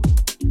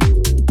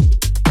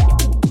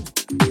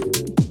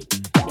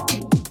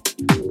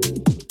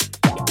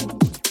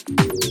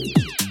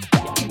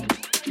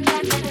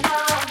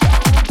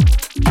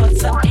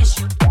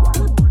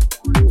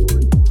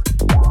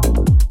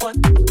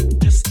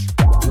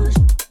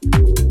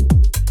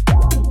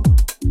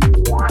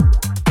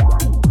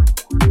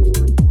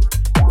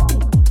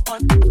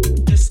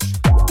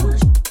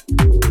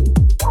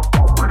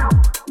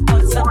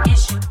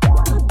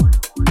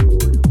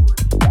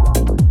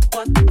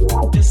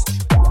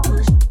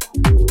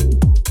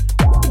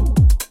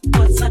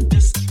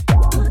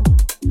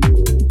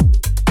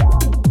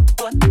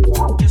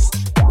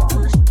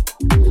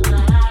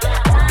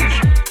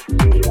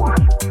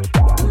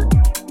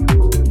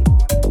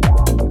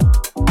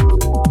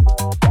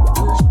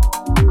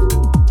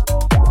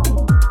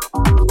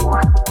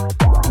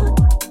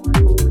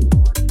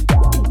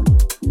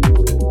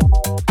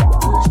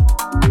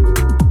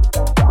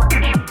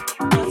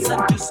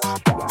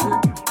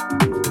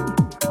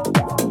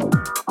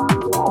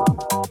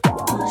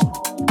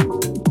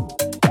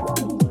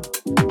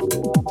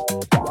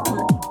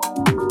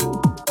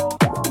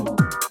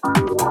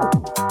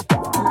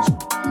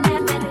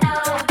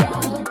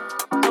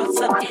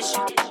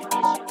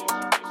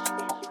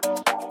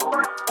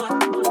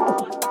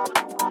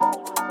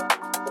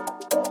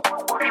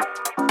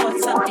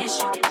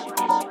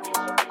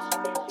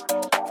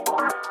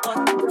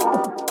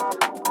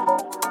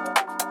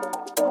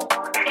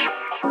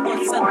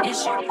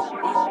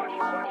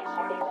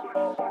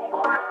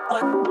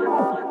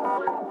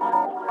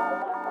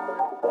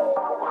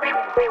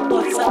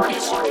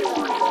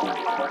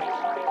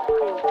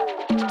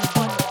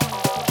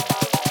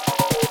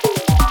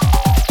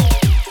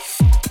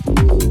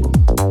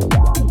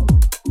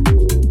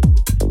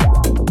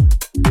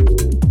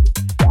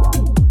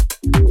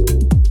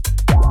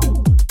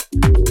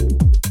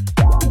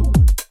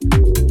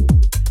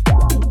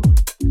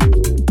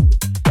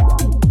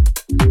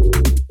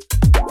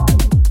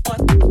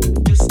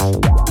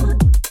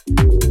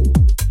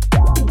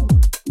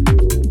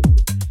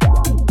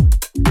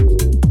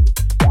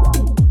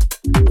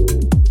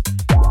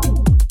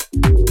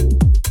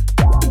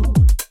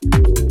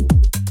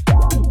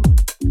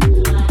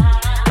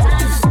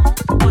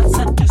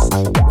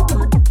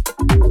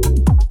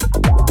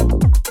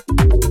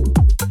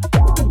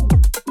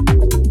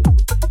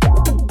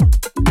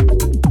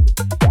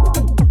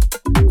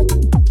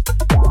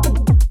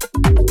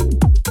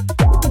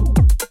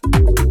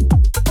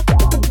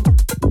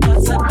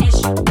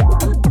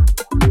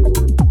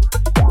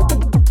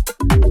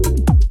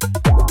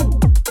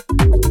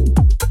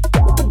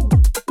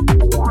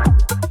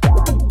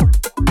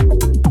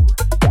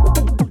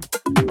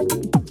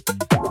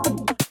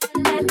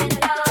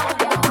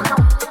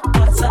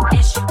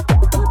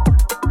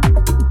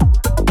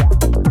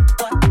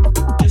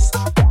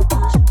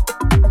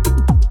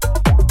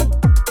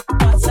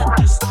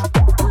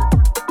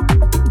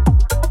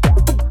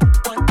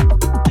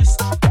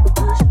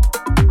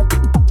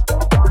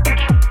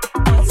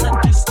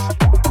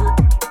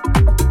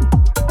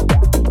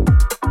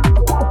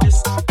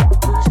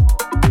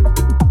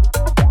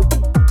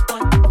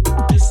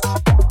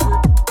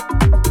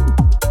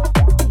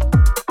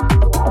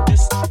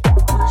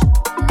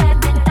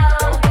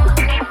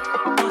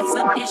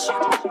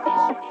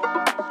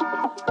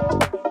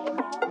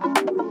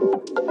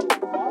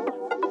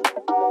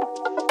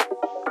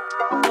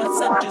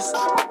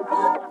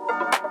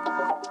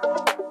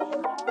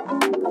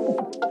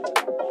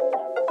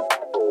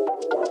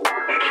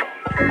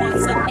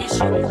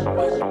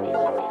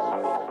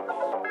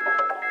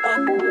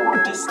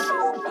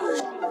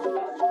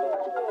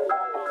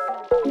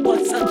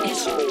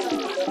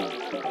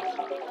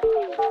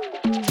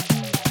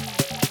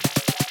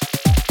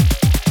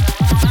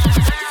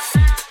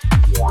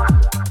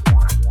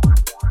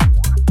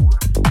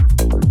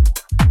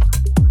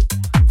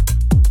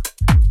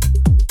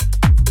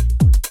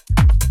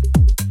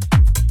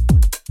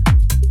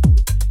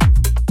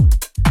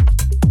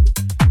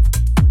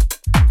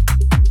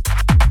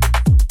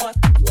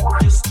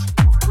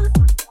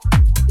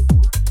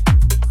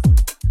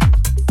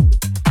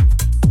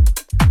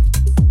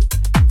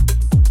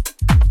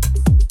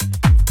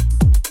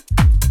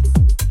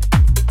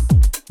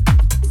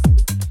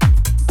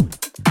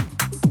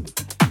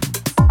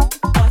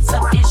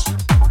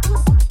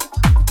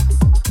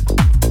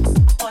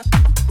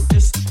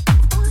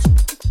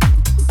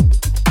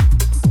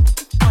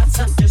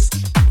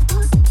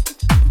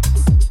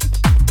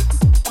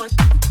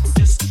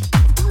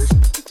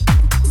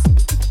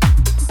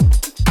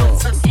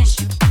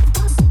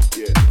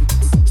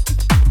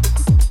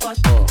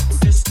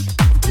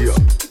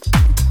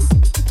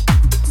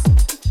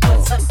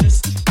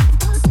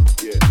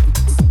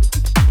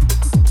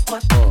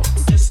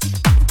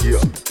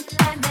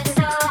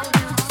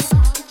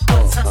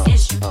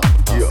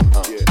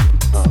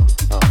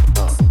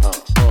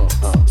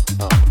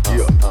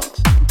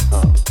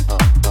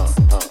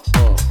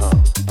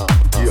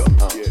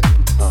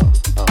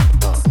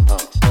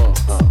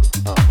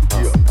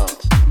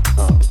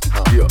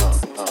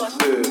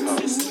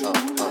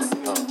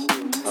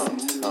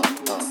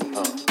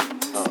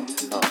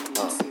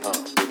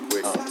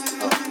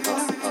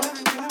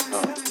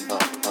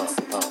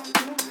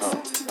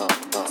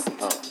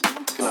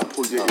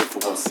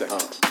 Please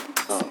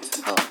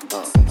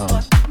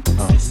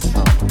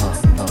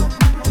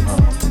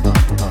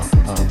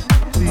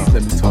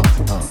let me talk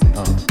to you.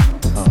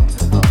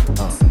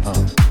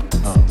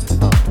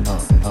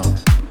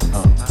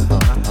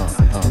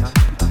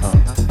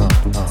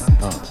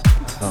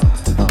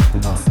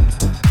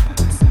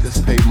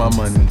 Just paid my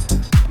money.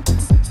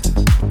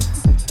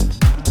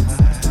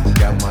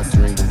 Got my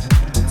drinks.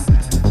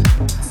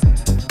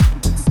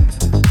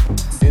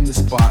 In the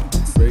spot,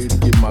 ready to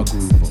get my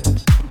groove on.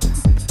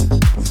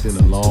 It's been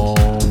a long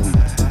week.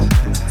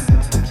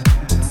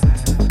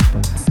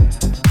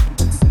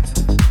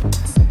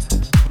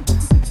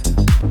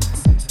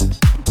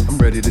 I'm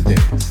ready to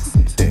dance,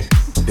 dance,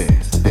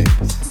 dance,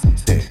 dance,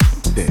 dance,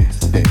 dance,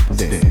 dance,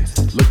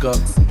 dance. Look up,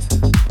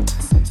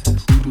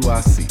 who do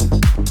I see?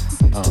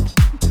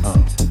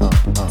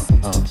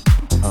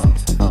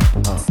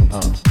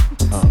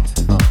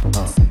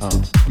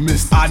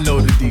 Miss, I know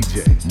the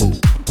DJ. Move,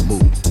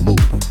 move, move,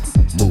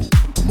 move,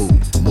 move,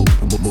 move,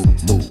 move,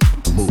 move,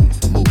 move,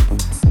 move,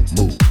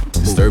 move.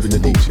 Disturbing the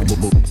DJ.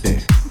 Move,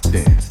 dance,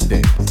 dance,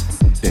 dance.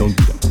 Don't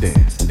do that.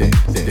 Dance,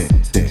 dance,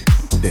 dance, dance,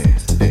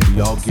 dance, dance.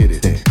 Y'all get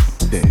it. Dance,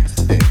 dance,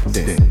 dance,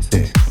 dance,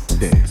 dance,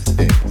 dance,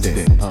 dance,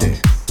 dance,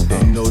 dance.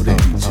 You know the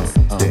DJ.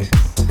 Dance,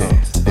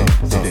 dance, dance,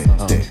 dance,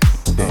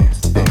 dance,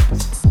 dance,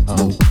 dance.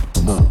 Move,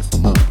 move,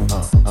 move, move,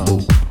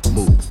 move,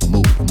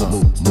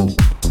 move, move, move.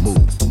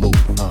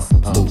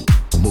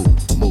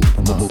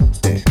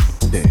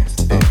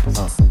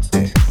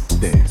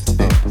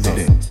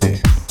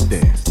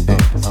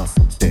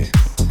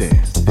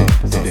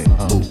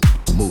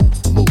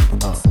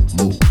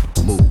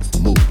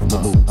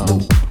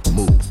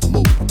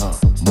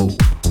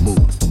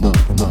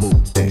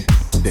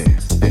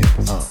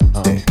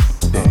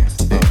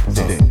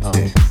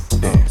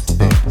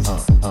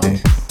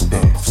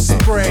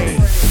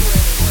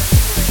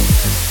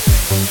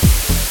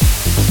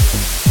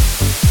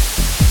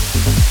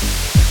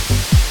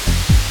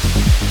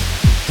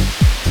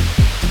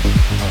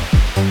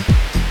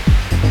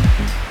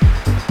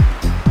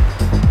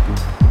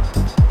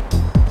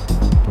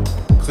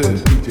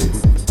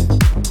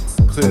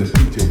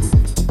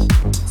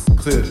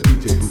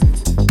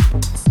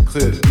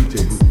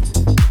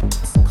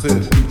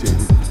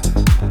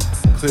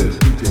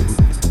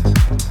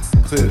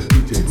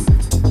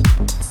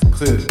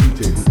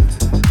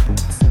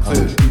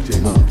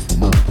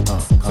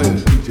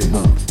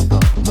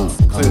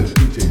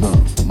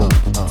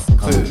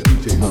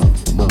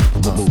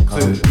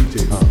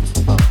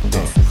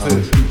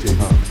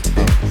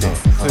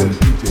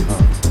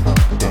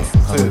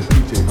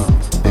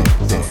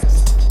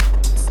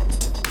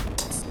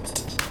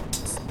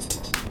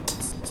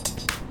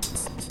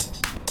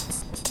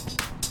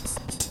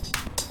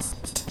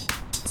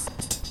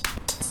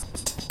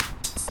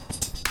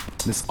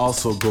 This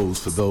also goes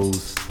for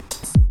those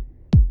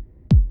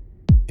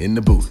in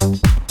the booth.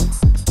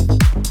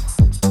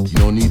 You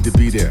don't need to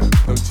be there.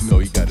 Don't you know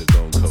he got his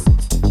own code?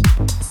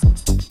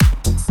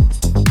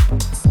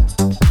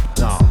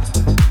 No.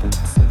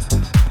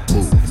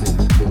 Move,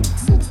 move,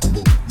 move, move,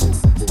 move,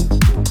 move, move, move,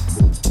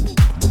 move, move.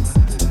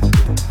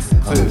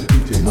 Clear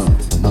DJ,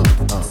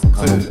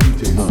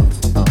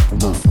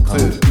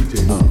 clear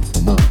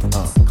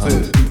DJ,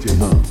 clear DJ, clear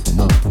DJ,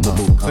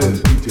 clear DJ,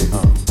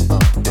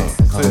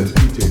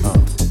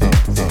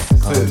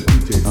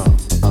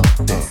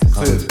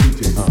 clear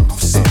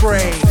DJ.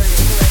 Spray.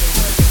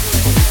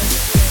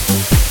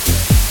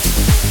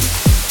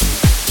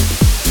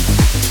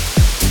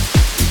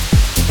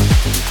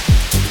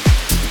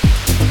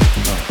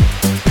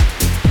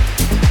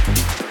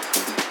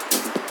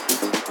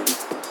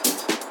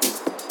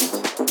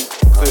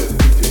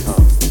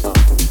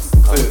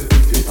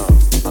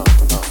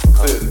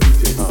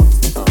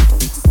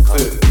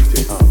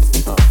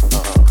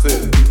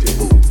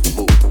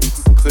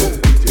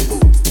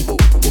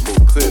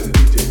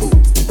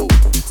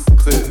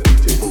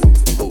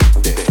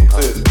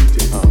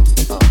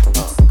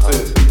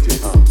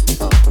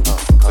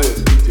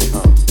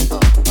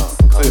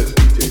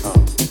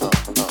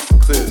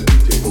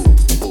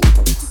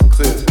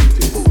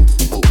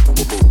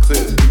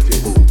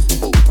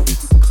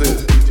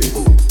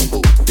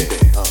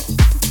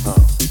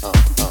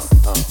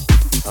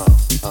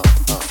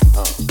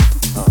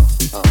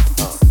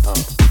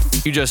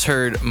 You just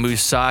heard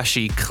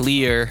Musashi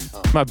Clear.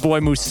 My boy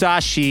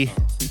Musashi.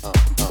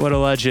 What a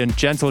legend.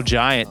 Gentle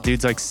giant.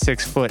 Dude's like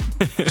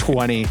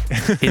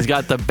 6'20". He's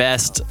got the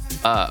best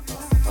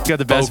He's got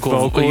the best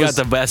vocals. He got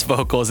the best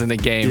vocals in the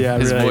game. Yeah,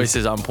 his really. voice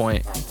is on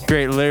point.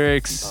 Great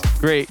lyrics.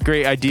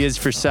 Great ideas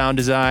for sound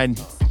design.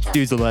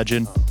 Dude's a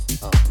legend.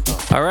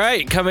 All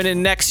right, coming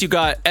in next, you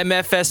got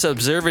MFS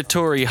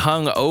Observatory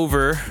Hung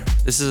Over.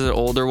 This is an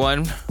older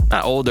one.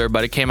 Not older,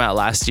 but it came out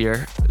last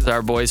year. It's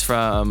our boys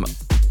from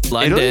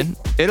London.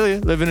 Italy,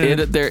 living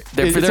in They're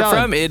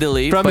from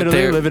Italy, From but Italy,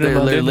 they're living in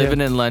London, they're living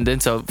yeah. in London.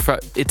 So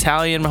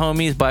Italian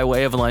homies by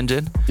way of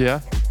London.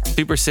 Yeah.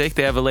 Super sick.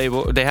 They have a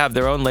label. They have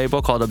their own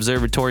label called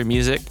Observatory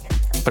Music.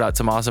 Put out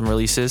some awesome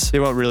releases. They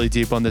went really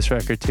deep on this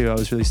record too. I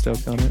was really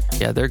stoked on it.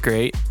 Yeah, they're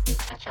great.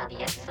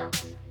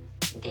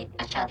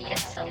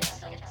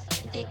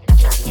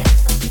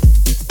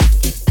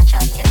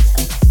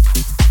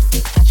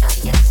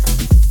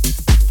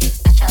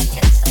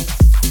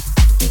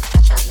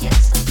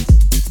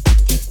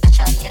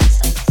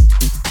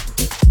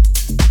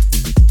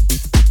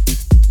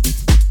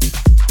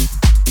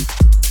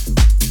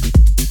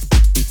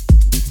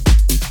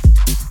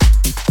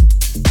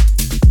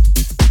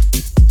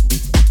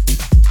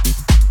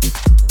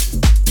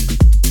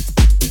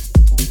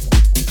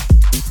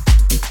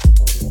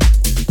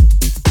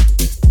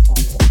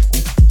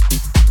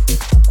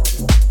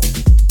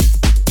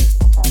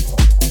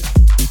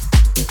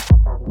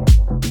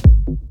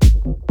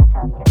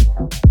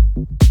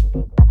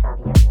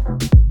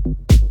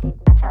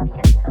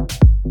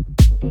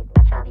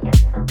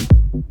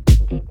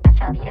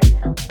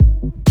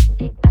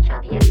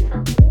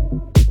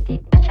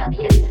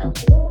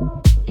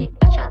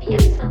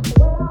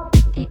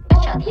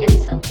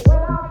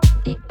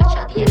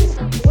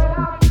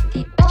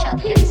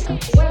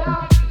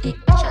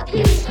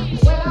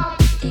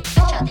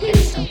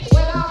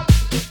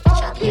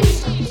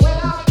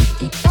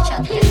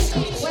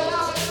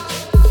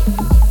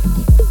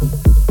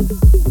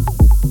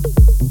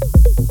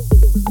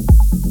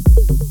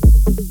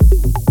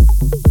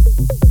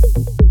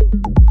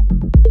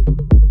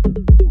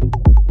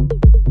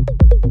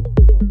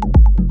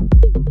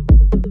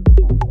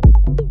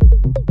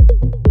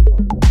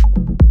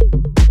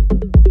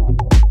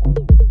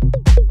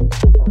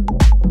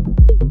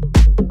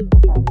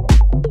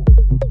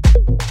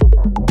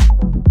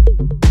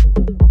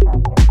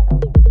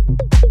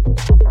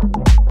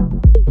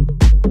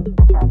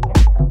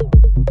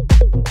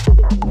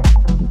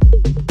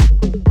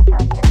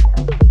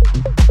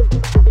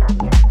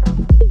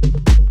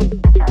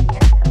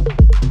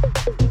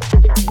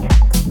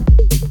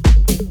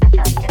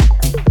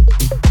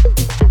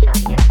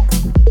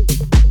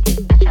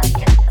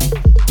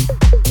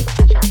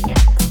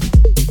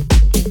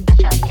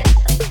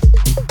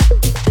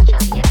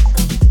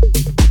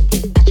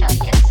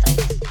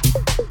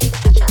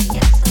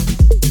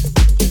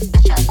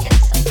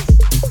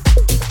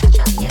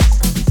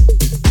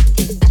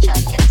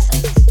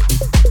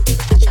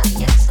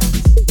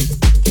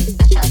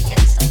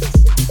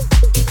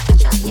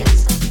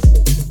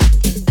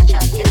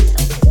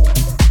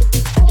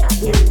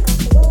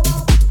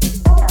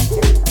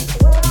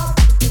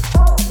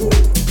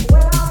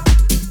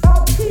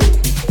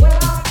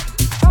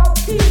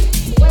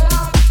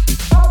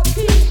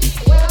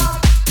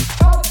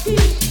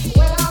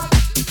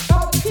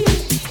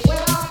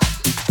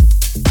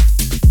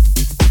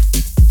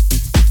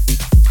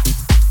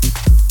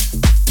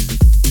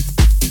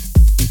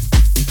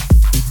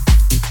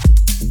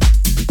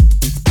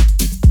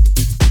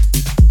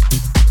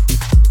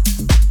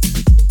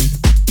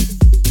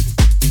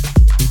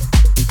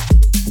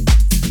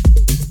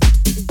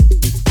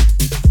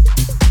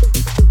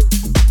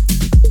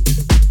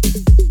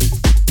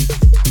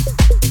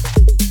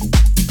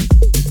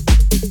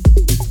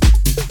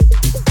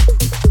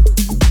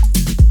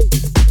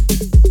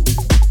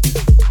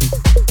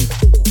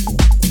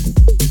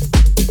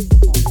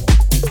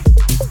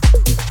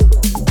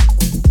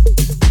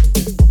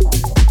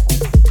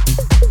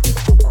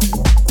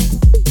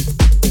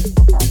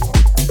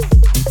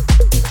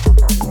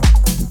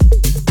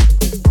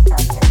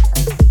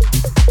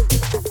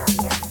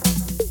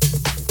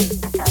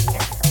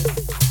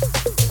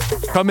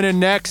 Coming in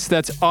next,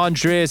 that's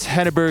Andreas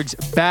Henneberg's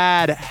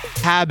Bad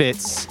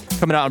Habits,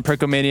 coming out on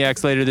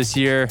Percomaniacs later this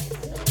year.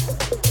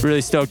 Really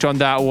stoked on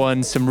that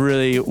one. Some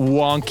really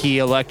wonky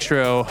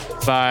electro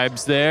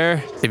vibes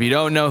there. If you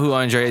don't know who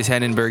Andreas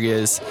Henneberg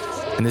is,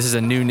 and this is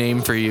a new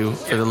name for you,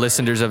 for the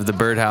listeners of the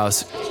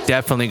Birdhouse,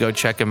 definitely go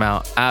check him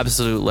out.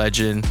 Absolute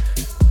legend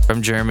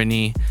from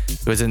Germany.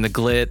 He was in the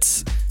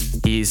Glitz.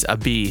 He's a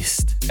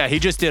beast. Yeah, he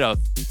just did a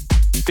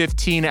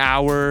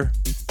 15-hour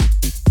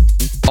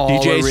All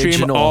DJ original.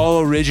 stream, all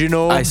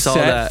original. I saw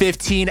set, that.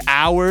 15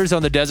 hours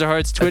on the Desert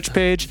Hearts Twitch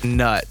page.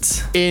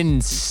 Nuts.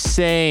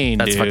 Insane,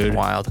 That's dude. fucking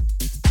wild.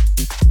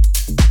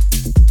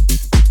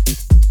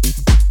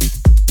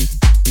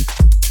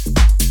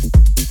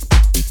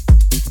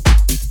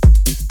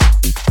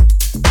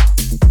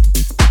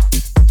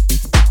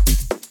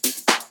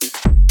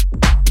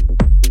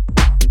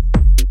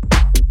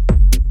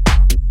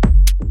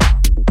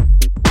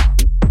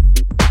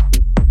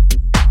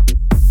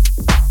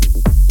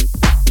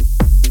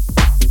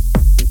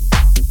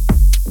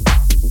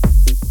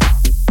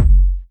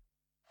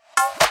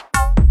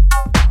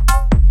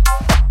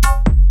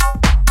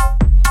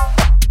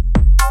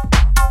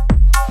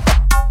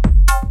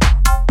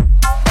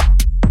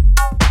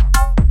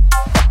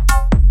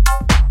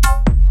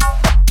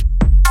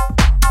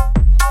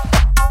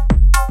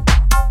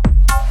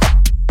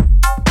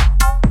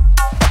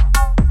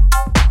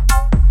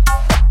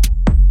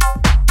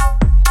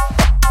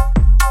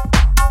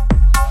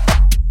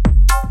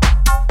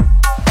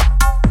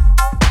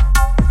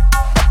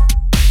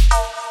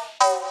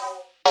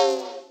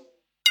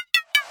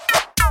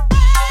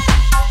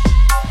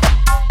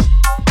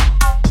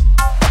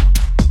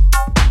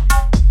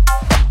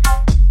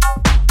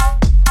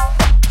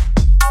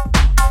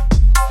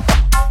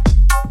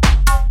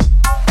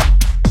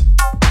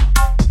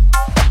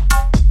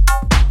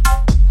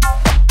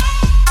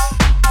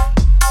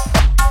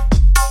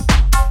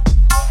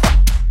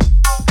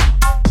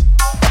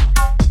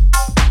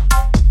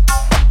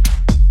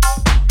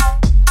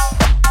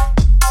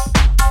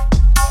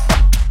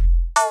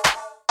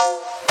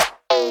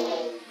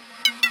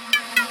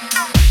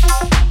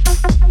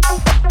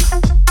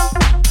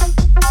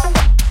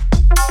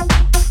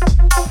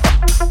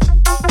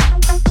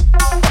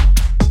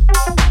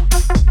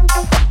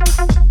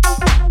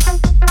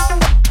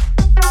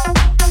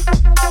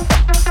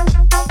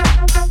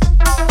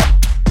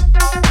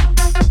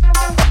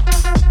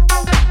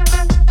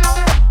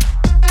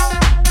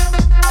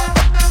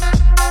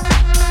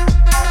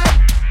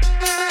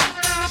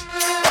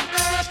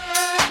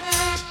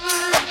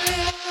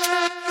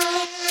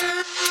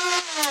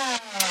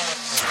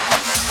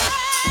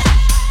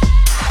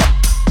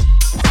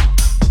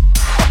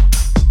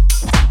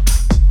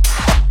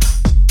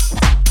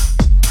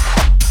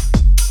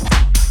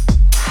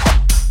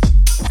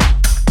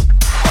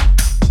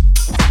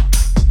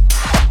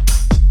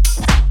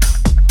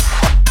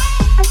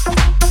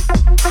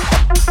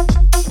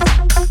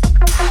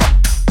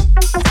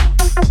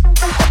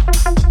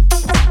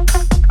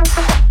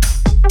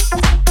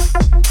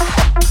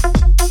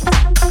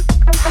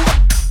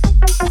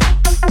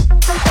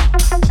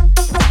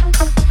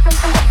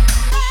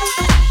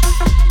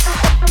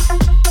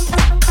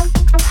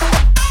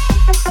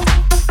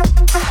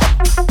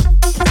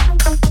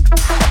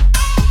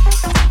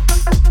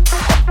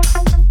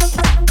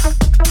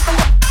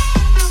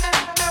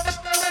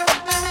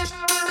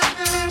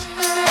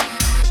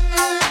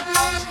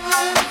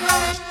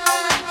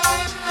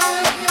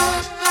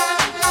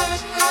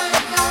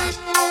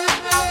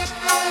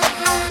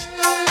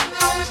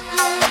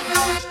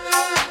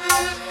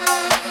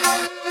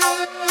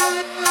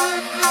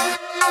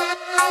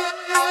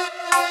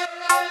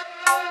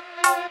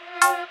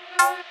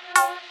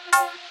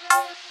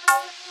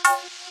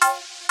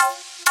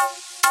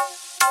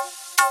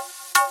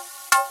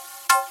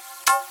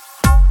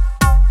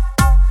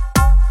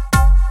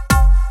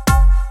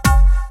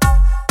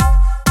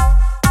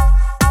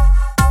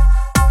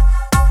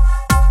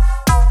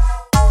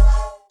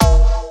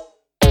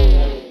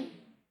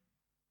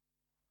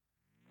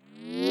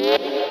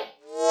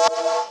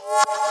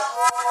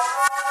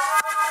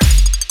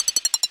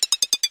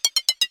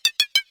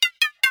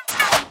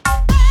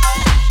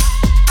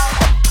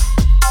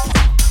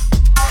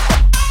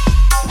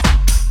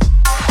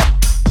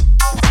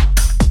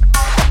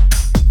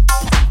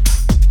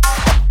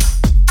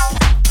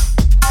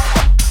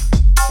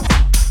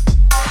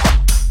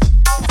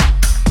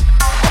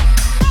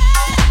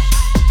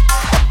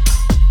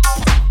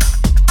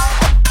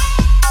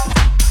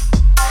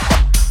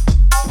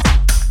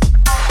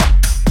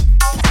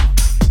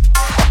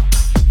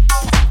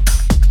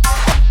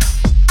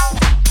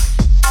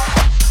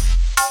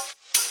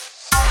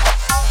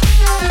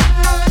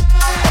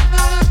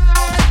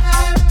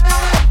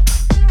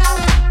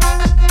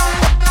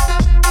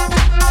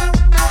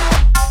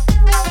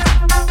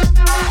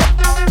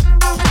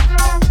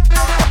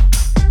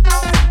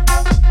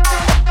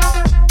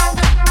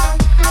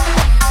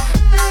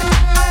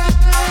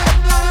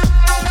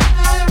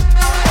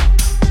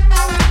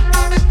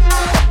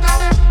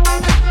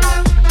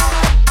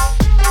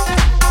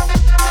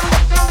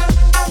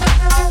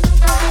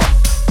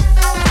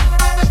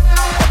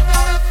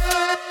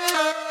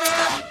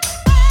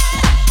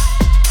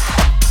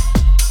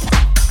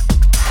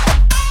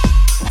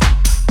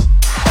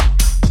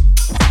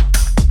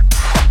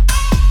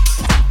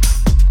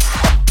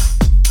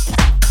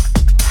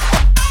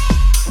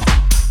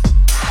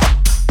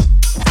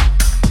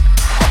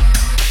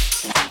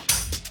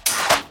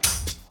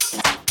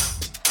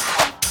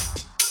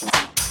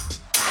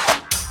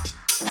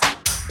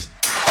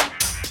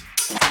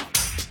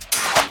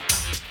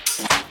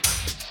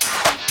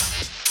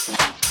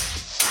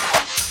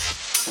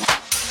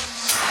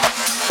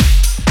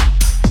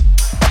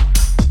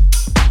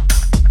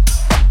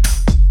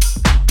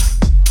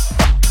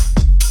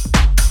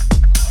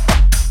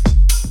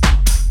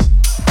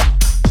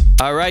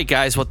 All right,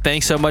 guys. Well,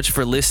 thanks so much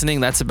for listening.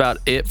 That's about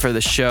it for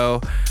the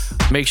show.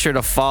 Make sure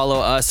to follow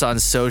us on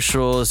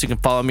socials. You can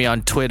follow me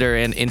on Twitter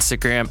and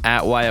Instagram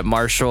at Wyatt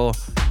Marshall.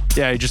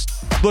 Yeah, you just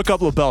look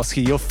up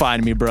Lubelski. You'll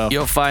find me, bro.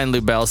 You'll find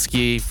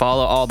Lubelski.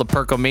 Follow all the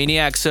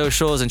Perkomaniacs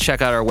socials and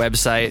check out our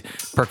website,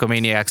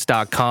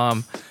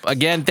 perkomaniacs.com.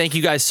 Again, thank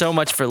you guys so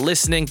much for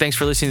listening. Thanks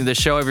for listening to the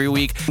show every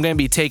week. I'm going to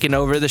be taking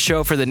over the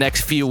show for the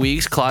next few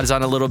weeks. Claude's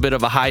on a little bit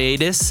of a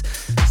hiatus,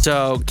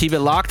 so keep it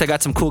locked. I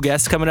got some cool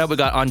guests coming up. We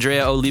got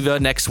Andrea Oliva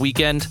next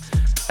weekend,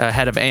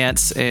 head of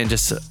Ants, and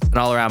just an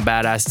all-around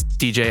badass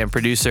DJ and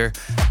producer.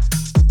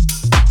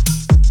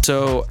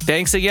 So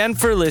thanks again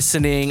for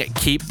listening.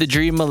 Keep the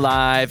dream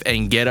alive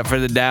and get up for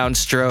the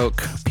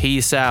downstroke.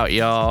 Peace out,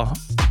 y'all.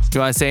 You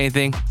want to say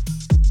anything?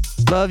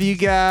 Love you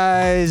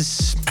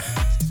guys.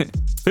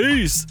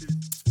 Peace.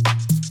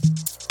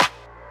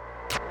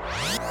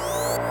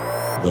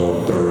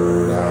 The